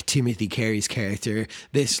like Timothy Carey's character,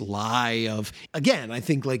 this lie of, again, I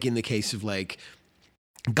think like in the case of like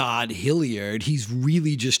God Hilliard, he's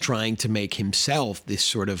really just trying to make himself this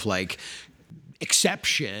sort of like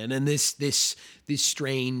exception and this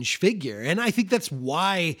strange figure. And I think that's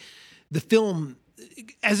why the film,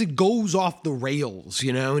 as it goes off the rails,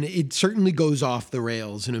 you know, and it certainly goes off the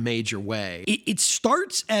rails in a major way. It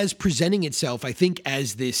starts as presenting itself, I think,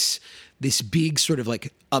 as this big sort of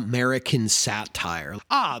like American satire.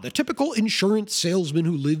 The typical insurance salesman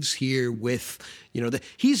who lives here with, you know,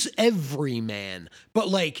 he's everyman. But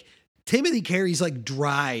like Timothy Carey's like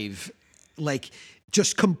drive, like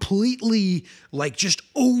just completely like just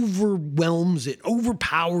overwhelms it,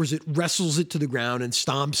 overpowers it, wrestles it to the ground and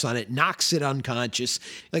stomps on it, knocks it unconscious.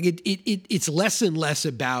 Like it's less and less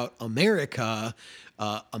about America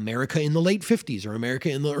in the late 50s or America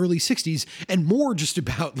in the early 60s, and more just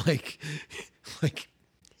about like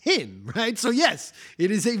him, right? So yes, it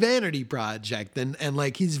is a vanity project, and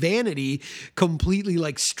like his vanity completely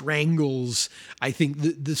like strangles, I think,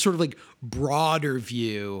 the sort of like broader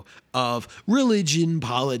view of religion,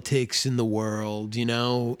 politics in the world, you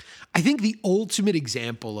know? I think the ultimate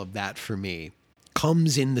example of that for me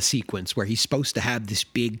comes in the sequence where he's supposed to have this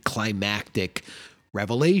big climactic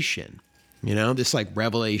revelation. You know, this like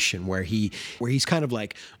revelation where he's kind of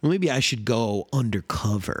like, well, maybe I should go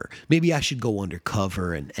undercover. Maybe I should go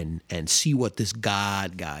undercover and see what this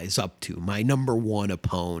God guy is up to. My number one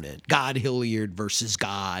opponent, God Hilliard versus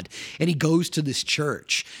God. And he goes to this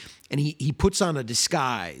church and he puts on a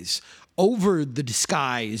disguise over the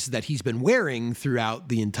disguise that he's been wearing throughout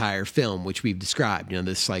the entire film, which we've described, you know,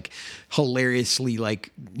 this like hilariously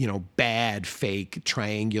like, you know, bad, fake,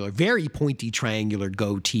 triangular, very pointy triangular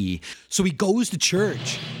goatee. So he goes to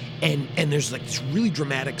church and there's like this really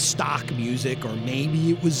dramatic stock music, or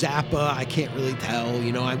maybe it was Zappa, I can't really tell,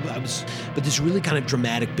 you know, but this really kind of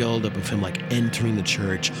dramatic buildup of him like entering the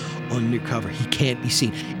church undercover. He can't be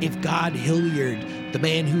seen. If God Hilliard, the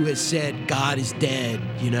man who has said God is dead,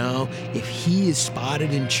 you know, if he is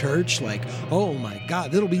spotted in church, like, oh my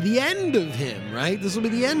God, that'll be the end of him, right? This will be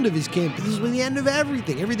the end of his campaign. This will be the end of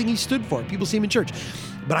everything he stood for. People see him in church.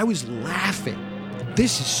 But I was laughing.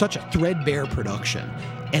 This is such a threadbare production.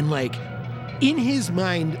 And like, in his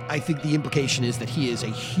mind, I think the implication is that he is a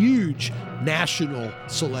huge national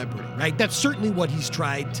celebrity, right? That's certainly what he's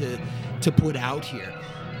tried to put out here.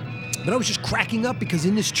 But I was just cracking up because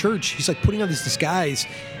in this church, he's like putting on this disguise,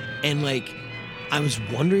 and like, I was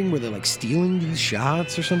wondering, were they like stealing these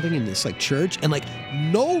shots or something in this like church? And like,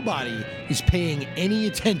 nobody is paying any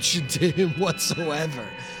attention to him whatsoever.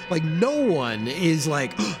 Like, no one is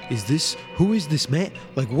like, oh, who is this man?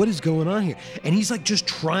 Like, what is going on here? And he's like just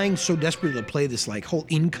trying so desperately to play this like whole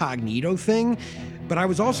incognito thing. But I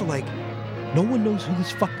was also like, no one knows who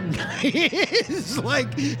this fucking guy is. Like,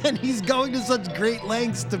 and he's going to such great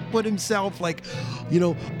lengths to put himself like, you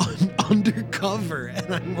know, undercover.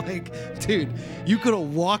 And I'm like, dude, you could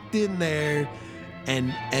have walked in there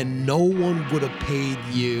and no one would have paid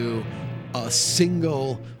you a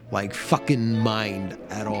single like fucking mind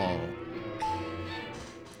at all.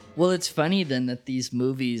 Well, it's funny then that these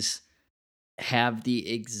movies have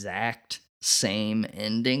the exact same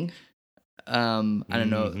ending. I don't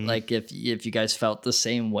know, like if you guys felt the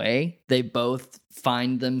same way. They both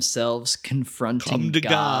find themselves confronting Come to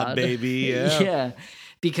God, baby. Yeah. Yeah.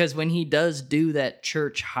 Because when he does do that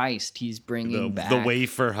church heist, he's bringing back the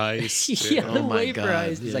wafer heist. the wafer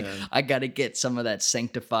heist. He's like, I got to get some of that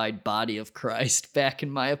sanctified body of Christ back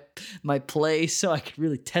in my place so I could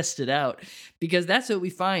really test it out. Because that's what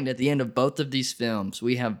we find at the end of both of these films.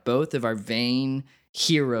 We have both of our vain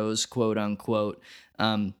heroes, quote unquote,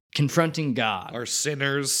 confronting God. Our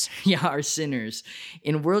sinners. Yeah, our sinners.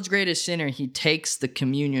 In World's Greatest Sinner, he takes the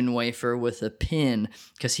communion wafer with a pin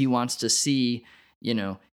because he wants to see,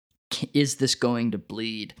 is this going to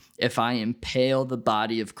bleed? If I impale the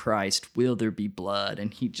body of Christ, will there be blood?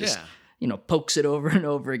 And he just, pokes it over and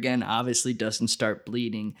over again, obviously doesn't start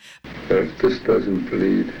bleeding. If this doesn't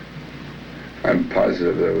bleed, I'm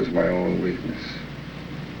positive that was my own weakness.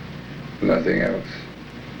 Nothing else.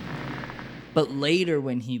 But later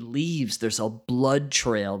when he leaves, there's a blood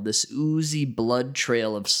trail, this oozy blood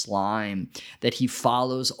trail of slime that he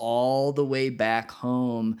follows all the way back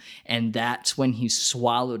home. And that's when he's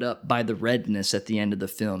swallowed up by the redness at the end of the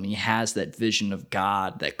film. He has that vision of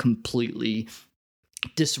God that completely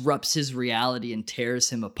disrupts his reality and tears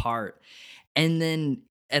him apart. And then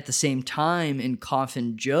at the same time, in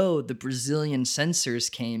Coffin Joe, the Brazilian censors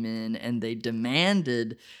came in and they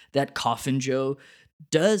demanded that Coffin Joe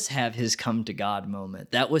does have his come to God moment.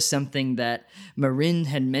 That was something that Marin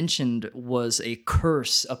had mentioned was a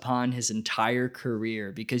curse upon his entire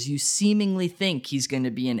career, because you seemingly think he's going to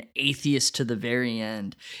be an atheist to the very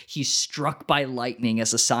end. He's struck by lightning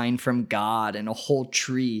as a sign from God, and a whole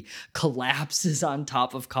tree collapses on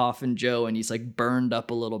top of Coffin Joe, and he's like burned up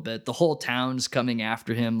a little bit. The whole town's coming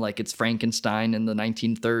after him like it's Frankenstein in the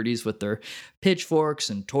 1930s with their pitchforks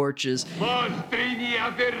and torches. Mostri-me a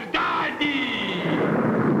verdade!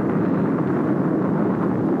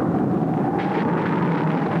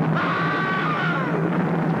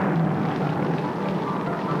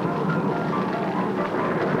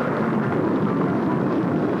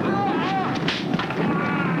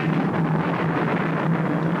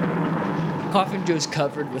 Coffin Joe's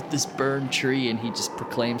covered with this burned tree, and he just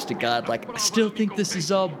proclaims to God, like, I still think this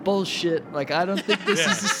is all bullshit. Like, I don't think this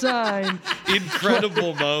is a sign.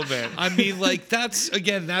 Incredible moment. I mean, like, that's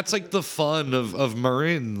like the fun of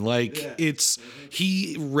Marin. Like,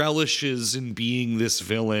 he relishes in being this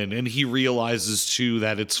villain, and he realizes, too,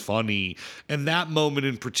 that it's funny. And that moment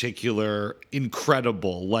in particular,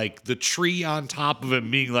 incredible. Like, the tree on top of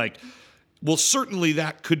him being like, well, certainly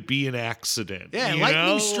that could be an accident. Yeah,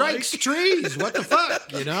 lightning strikes trees. What the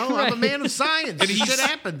fuck? Right. I'm a man of science. And shit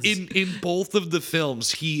happens. In both of the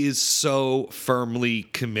films, he is so firmly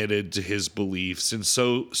committed to his beliefs and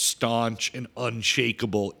so staunch and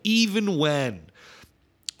unshakable, even when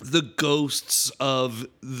the ghosts of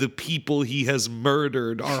the people he has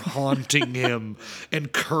murdered are haunting him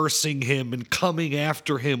and cursing him and coming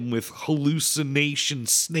after him with hallucination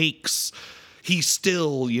snakes. He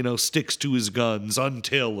still, sticks to his guns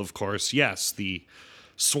until, of course, yes, the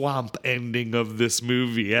swamp ending of this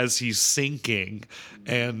movie as he's sinking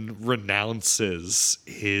and renounces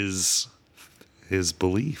his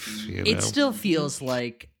belief. It still feels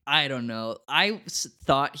like, I don't know. I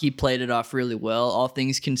thought he played it off really well, all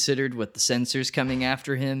things considered, with the censors coming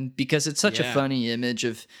after him, because it's such a funny image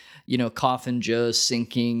of, Coffin Joe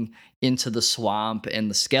sinking into the swamp, and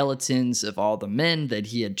the skeletons of all the men that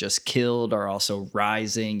he had just killed are also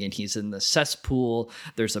rising, and he's in the cesspool.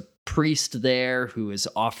 There's a priest there who is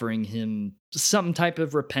offering him some type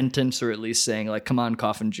of repentance, or at least saying, like, come on,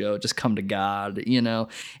 Coffin Joe, just come to God,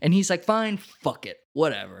 And he's like, fine, fuck it,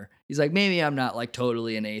 whatever. He's like, maybe I'm not like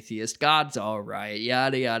totally an atheist. God's all right,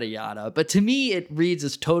 yada, yada, yada. But to me, it reads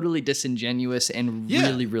as totally disingenuous and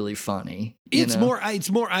really, really funny. It's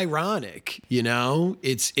more ironic,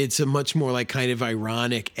 It's a much more like kind of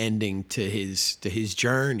ironic ending to his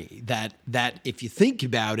journey. That if you think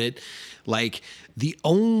about it, like the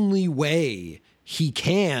only way he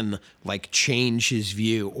can like change his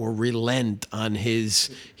view or relent on his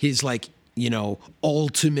like,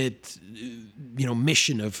 ultimate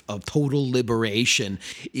mission of total liberation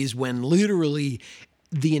is when literally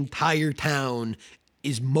the entire town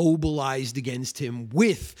is mobilized against him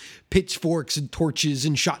with pitchforks and torches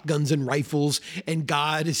and shotguns and rifles, and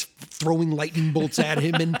God is throwing lightning bolts at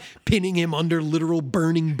him and pinning him under literal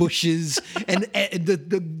burning bushes, and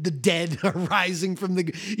the dead are rising from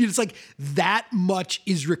the... It's like that much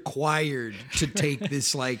is required to take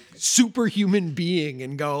this like superhuman being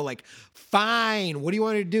and go like, fine, what do you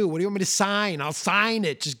want to do? What do you want me to sign? I'll sign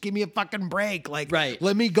it. Just give me a fucking break. Like,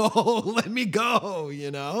 let me go. Let me go,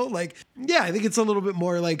 Like, yeah, I think it's a little bit bit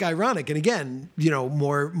more like ironic, and again,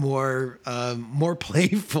 more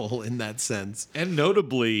playful in that sense. And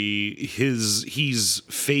notably, he's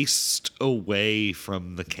faced away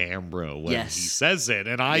from the camera when he says it,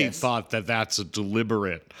 and I thought that that's a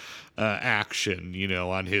deliberate action,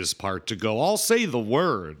 on his part to go, I'll say the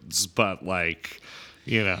words, but like,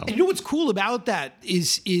 And you know what's cool about that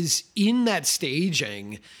is in that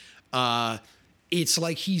staging, it's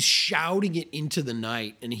like he's shouting it into the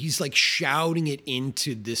night, and he's like shouting it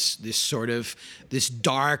into this sort of this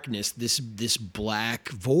darkness, this black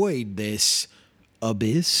void, this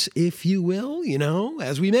abyss, if you will.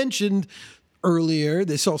 As we mentioned earlier,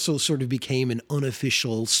 this also sort of became an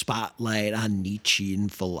unofficial spotlight on Nietzschean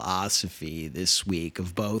philosophy this week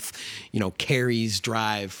of both, Carey's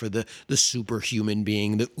drive for the superhuman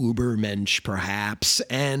being, the Ubermensch perhaps,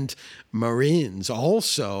 and Marin's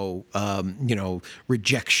also,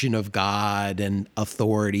 rejection of God and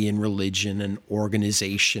authority and religion and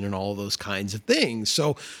organization and all those kinds of things.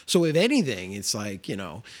 So if anything, it's like,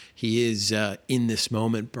 he is in this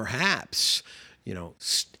moment perhaps,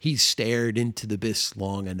 he's stared into the abyss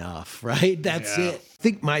long enough, right? That's it. I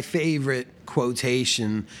think my favorite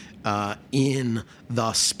quotation in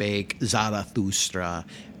Thus Spake Zarathustra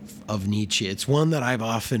of Nietzsche, it's one that I've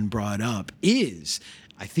often brought up, is,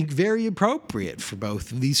 I think, very appropriate for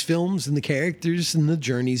both of these films and the characters and the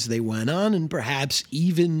journeys they went on, and perhaps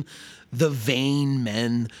even the vain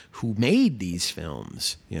men who made these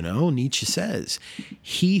films. Nietzsche says,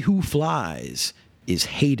 "He who flies is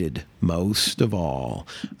hated most of all."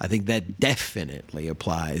 I think that definitely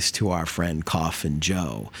applies to our friend Coffin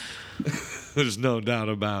Joe. There's no doubt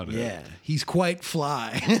about it. Yeah, he's quite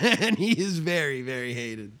fly, and he is very, very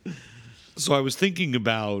hated. So I was thinking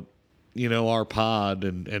about, our pod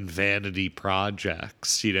and Vanity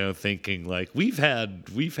Projects, thinking like we've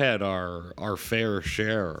had our fair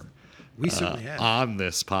share. We certainly have on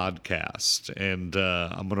this podcast, and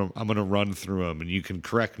I'm gonna run through them, and you can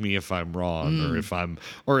correct me if I'm wrong,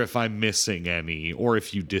 or if I'm missing any, or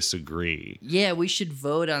if you disagree. Yeah, we should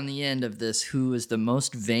vote on the end of this who is the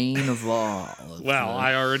most vain of all.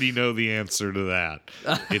 I already know the answer to that.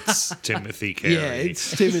 It's Timothy Carey. Yeah,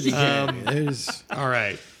 it's Timothy Carey. All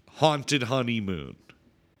right, Haunted Honeymoon,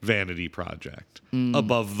 Vanity Project,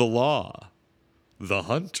 Above the Law, The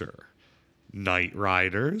Hunter, Night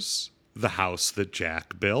Riders, The House That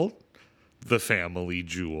Jack Built, The Family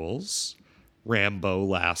Jewels, Rambo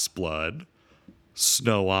Last Blood,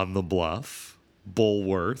 Snow on the Bluff,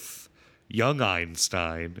 Bulworth, Young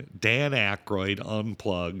Einstein, Dan Aykroyd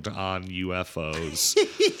Unplugged on UFOs,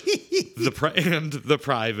 and The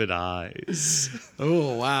Private Eyes.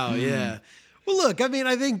 Oh, wow, yeah. Well, look, I mean,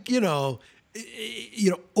 I think,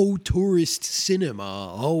 auteurist cinema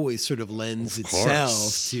always sort of lends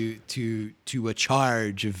itself to a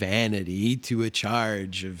charge of vanity, to a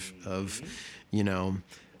charge of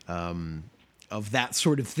that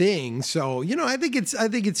sort of thing. So, I think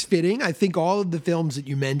it's fitting. I think all of the films that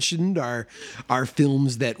you mentioned are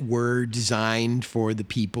films that were designed for the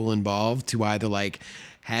people involved to either like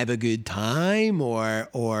have a good time or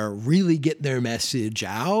really get their message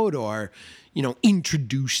out or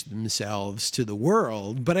introduce themselves to the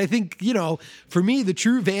world. But I think, for me, the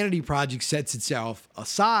true Vanity Project sets itself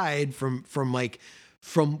aside from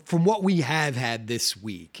what we have had this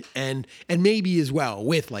week, and maybe as well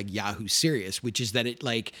with like Yahoo Serious, which is that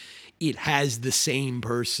it has the same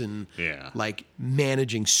person like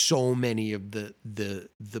managing so many of the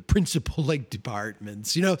principal like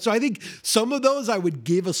departments, so I think some of those I would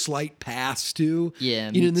give a slight pass to,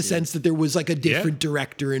 in the sense that there was like a different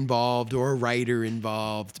director involved or a writer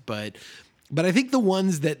involved, but I think the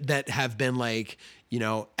ones that have been like,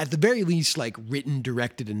 at the very least like written,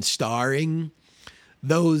 directed, and starring,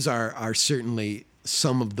 those are certainly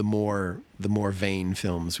some of the more vain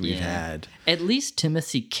films we've had. At least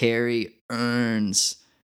Timothy Carey earns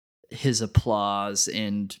his applause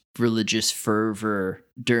and religious fervor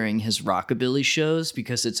during his rockabilly shows,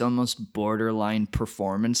 because it's almost borderline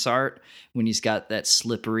performance art when he's got that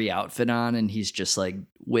slippery outfit on and he's just like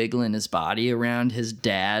wiggling his body around his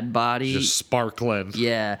dad body. Just sparkling.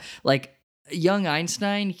 Yeah. Like Young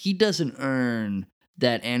Einstein, he doesn't earn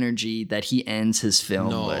that energy that he ends his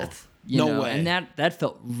film with. No way. And that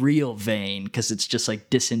felt real vain because it's just like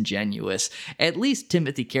disingenuous. At least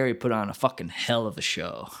Timothy Carey put on a fucking hell of a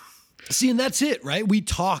show. See, and that's it, right? We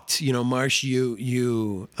talked, Marsh,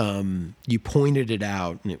 you pointed it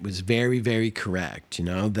out, and it was very, very correct,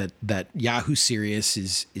 that Yahoo Serious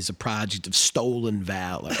is a project of stolen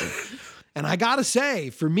valor. And I gotta say,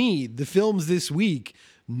 for me, the films this week,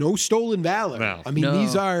 no stolen valor. No. I mean, No.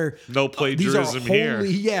 these are No plagiarism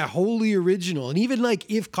here. wholly original. And even like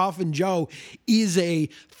if Coffin Joe is a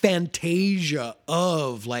fantasia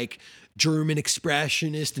of like German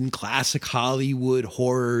expressionist and classic Hollywood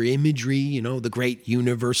horror imagery, you know, the great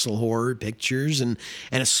Universal horror pictures and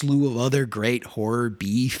a slew of other great horror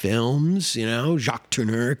B films, you know, Jacques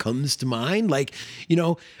Tourneur comes to mind. Like, you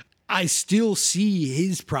know, I still see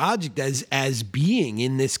his project as being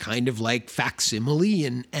in this kind of like facsimile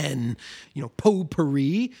and you know,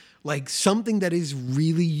 potpourri, like something that is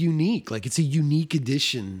really unique. Like it's a unique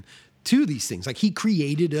addition to these things. Like he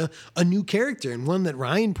created a new character, and one that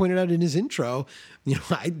Ryan pointed out in his intro, you know,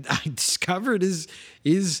 I discovered is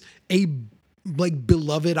a like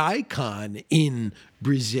beloved icon in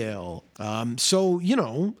Brazil. So, you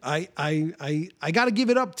know, I got to give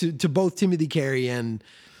it up to both Timothy Carey and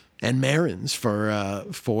Marins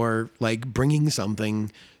for like bringing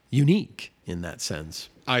something unique in that sense.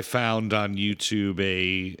 I found on YouTube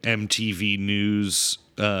a MTV News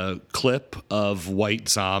clip of White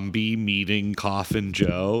Zombie meeting Coffin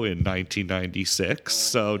Joe in 1996.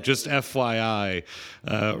 So just FYI,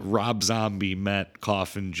 Rob Zombie met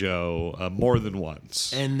Coffin Joe more than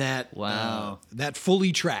once. And that that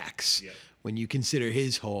fully tracks. Yeah. When you consider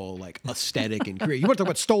his whole like aesthetic and career. You want to talk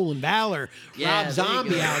about stolen valor. Yeah, Rob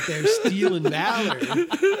Zombie out there stealing valor.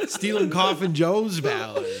 Stealing Coffin Joe's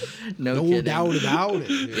valor. No doubt about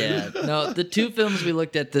it. Yeah. No, the two films we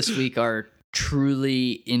looked at this week are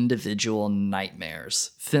truly individual nightmares.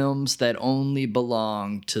 Films that only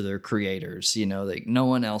belong to their creators. You know, like no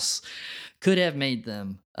one else could have made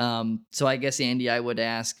them. So I guess, Andy, I would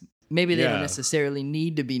ask, maybe they don't necessarily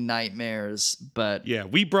need to be nightmares, but... Yeah,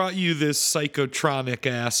 we brought you this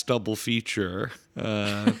psychotronic-ass double feature.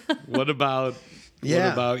 What about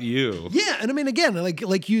you? Yeah, and I mean, again,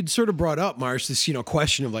 like you'd sort of brought up, Marsh, this, you know,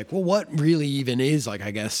 question of like, well, what really even is, like,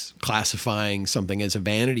 I guess, classifying something as a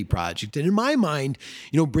vanity project? And in my mind,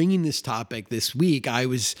 you know, bringing this topic this week,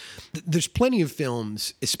 there's plenty of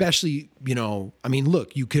films, especially, you know, I mean,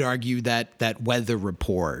 look, you could argue that Weather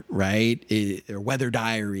Report, right? Or Weather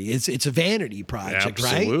Diary, it's a vanity project,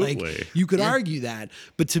 Absolutely. right? Like, you could argue that.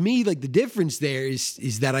 But to me, like, the difference there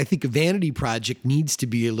is that I think a vanity project needs to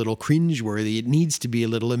be a little cringeworthy. It needs to be a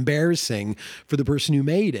little embarrassing for the person who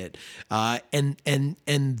made it. And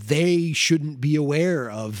they shouldn't be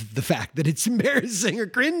aware of the fact that it's embarrassing or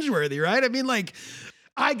cringeworthy, right? I mean, like,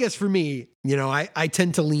 I guess for me, you know, I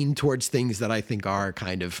tend to lean towards things that I think are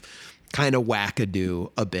kind of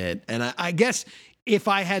wackadoo a bit. And I guess if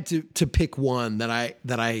I had to pick one that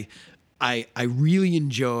I really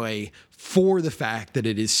enjoy for the fact that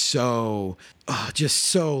it is so, just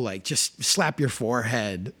slap your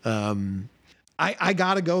forehead. I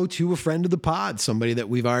got to go to a friend of the pod, somebody that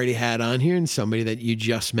we've already had on here and somebody that you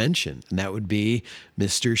just mentioned. And that would be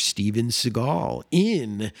Mr. Steven Seagal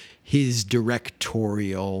in his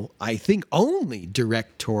directorial, I think only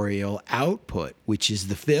directorial output, which is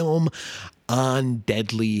the film On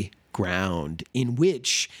Deadly Ground, in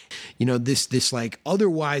which, you know, this like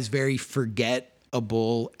otherwise very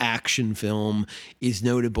forgettable action film is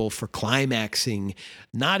notable for climaxing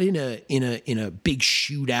not in a big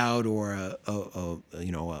shootout or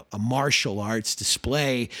a martial arts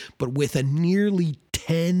display, but with a nearly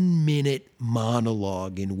 10-minute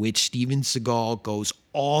monologue in which Steven Seagal goes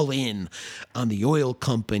all in on the oil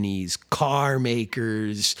companies, car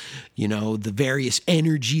makers, you know, the various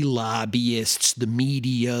energy lobbyists, the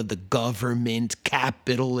media, the government,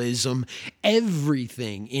 capitalism,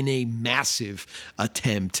 everything in a massive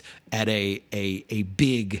attempt at a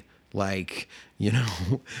big, like, you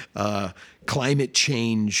know, climate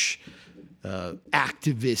change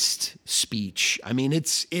activist speech. I mean,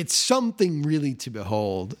 it's something really to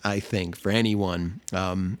behold, I think, for anyone.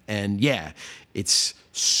 And yeah, it's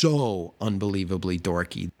so unbelievably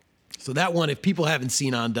dorky. So that one, if people haven't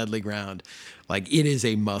seen On Deadly Ground, like, it is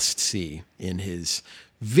a must see in his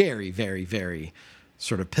very, very, very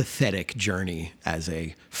sort of pathetic journey as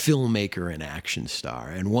a filmmaker and action star,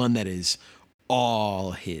 and one that is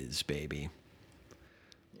all his, baby.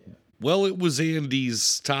 Well, it was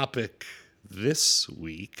Andy's topic this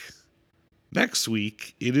week. Next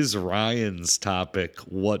week, it is Ryan's topic.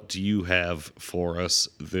 What do you have for us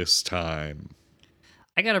this time?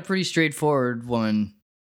 I got a pretty straightforward one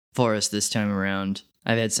for us this time around.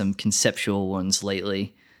 I've had some conceptual ones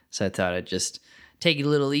lately, so I thought I'd just take it a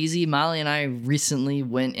little easy. Molly and I recently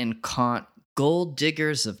went and caught Gold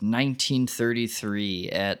Diggers of 1933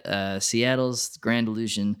 at Seattle's Grand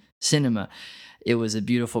Illusion Cinema. It was a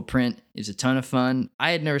beautiful print. It was a ton of fun.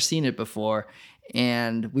 I had never seen it before,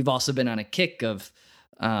 and we've also been on a kick of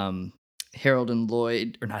Harold and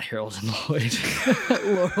Lloyd, or not Harold and Lloyd,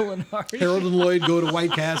 Laurel and Hardy. Harold and Lloyd go to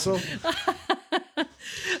White Castle.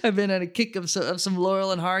 I've been on a kick of some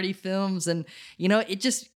Laurel and Hardy films, and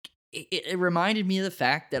it reminded me of the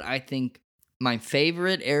fact that I think my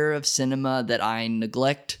favorite era of cinema that I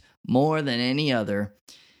neglect more than any other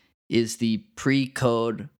is the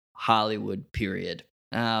pre-code Hollywood period.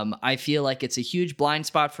 I feel like it's a huge blind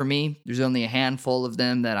spot for me. There's only a handful of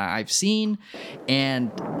them that I've seen,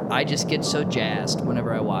 and I just get so jazzed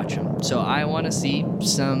whenever I watch them. So I want to see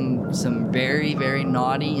some very, very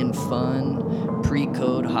naughty and fun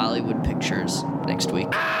pre-code Hollywood pictures next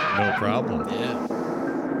week. No problem. Yeah.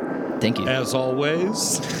 Thank you. As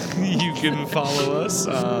always, you can follow us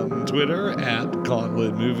on Twitter at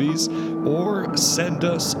Gauntlet Movies or send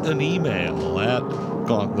us an email at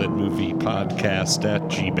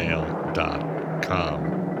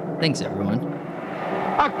gauntletmoviepodcast@gmail.com. Thanks, everyone.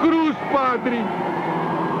 A cruz, Padre!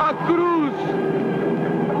 A cruz!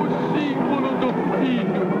 O símbolo do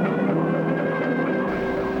filho!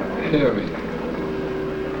 Hear me.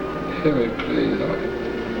 Hear me, please.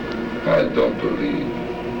 I don't believe.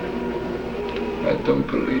 I don't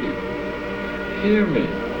believe. Hear me.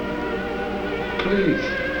 Please.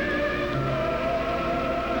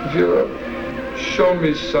 Vera, show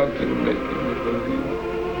me something making me believe.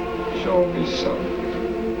 Show me something.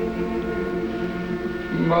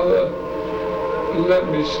 Mother, let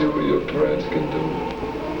me see what your prayers can do.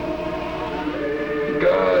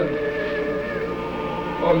 God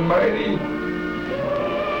Almighty,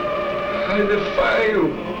 I defy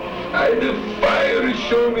you. I defy you to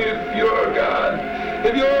show me if you're God.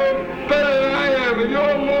 If you're better than I am, if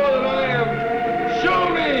you're more than I am, show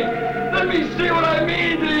me. Let me see what I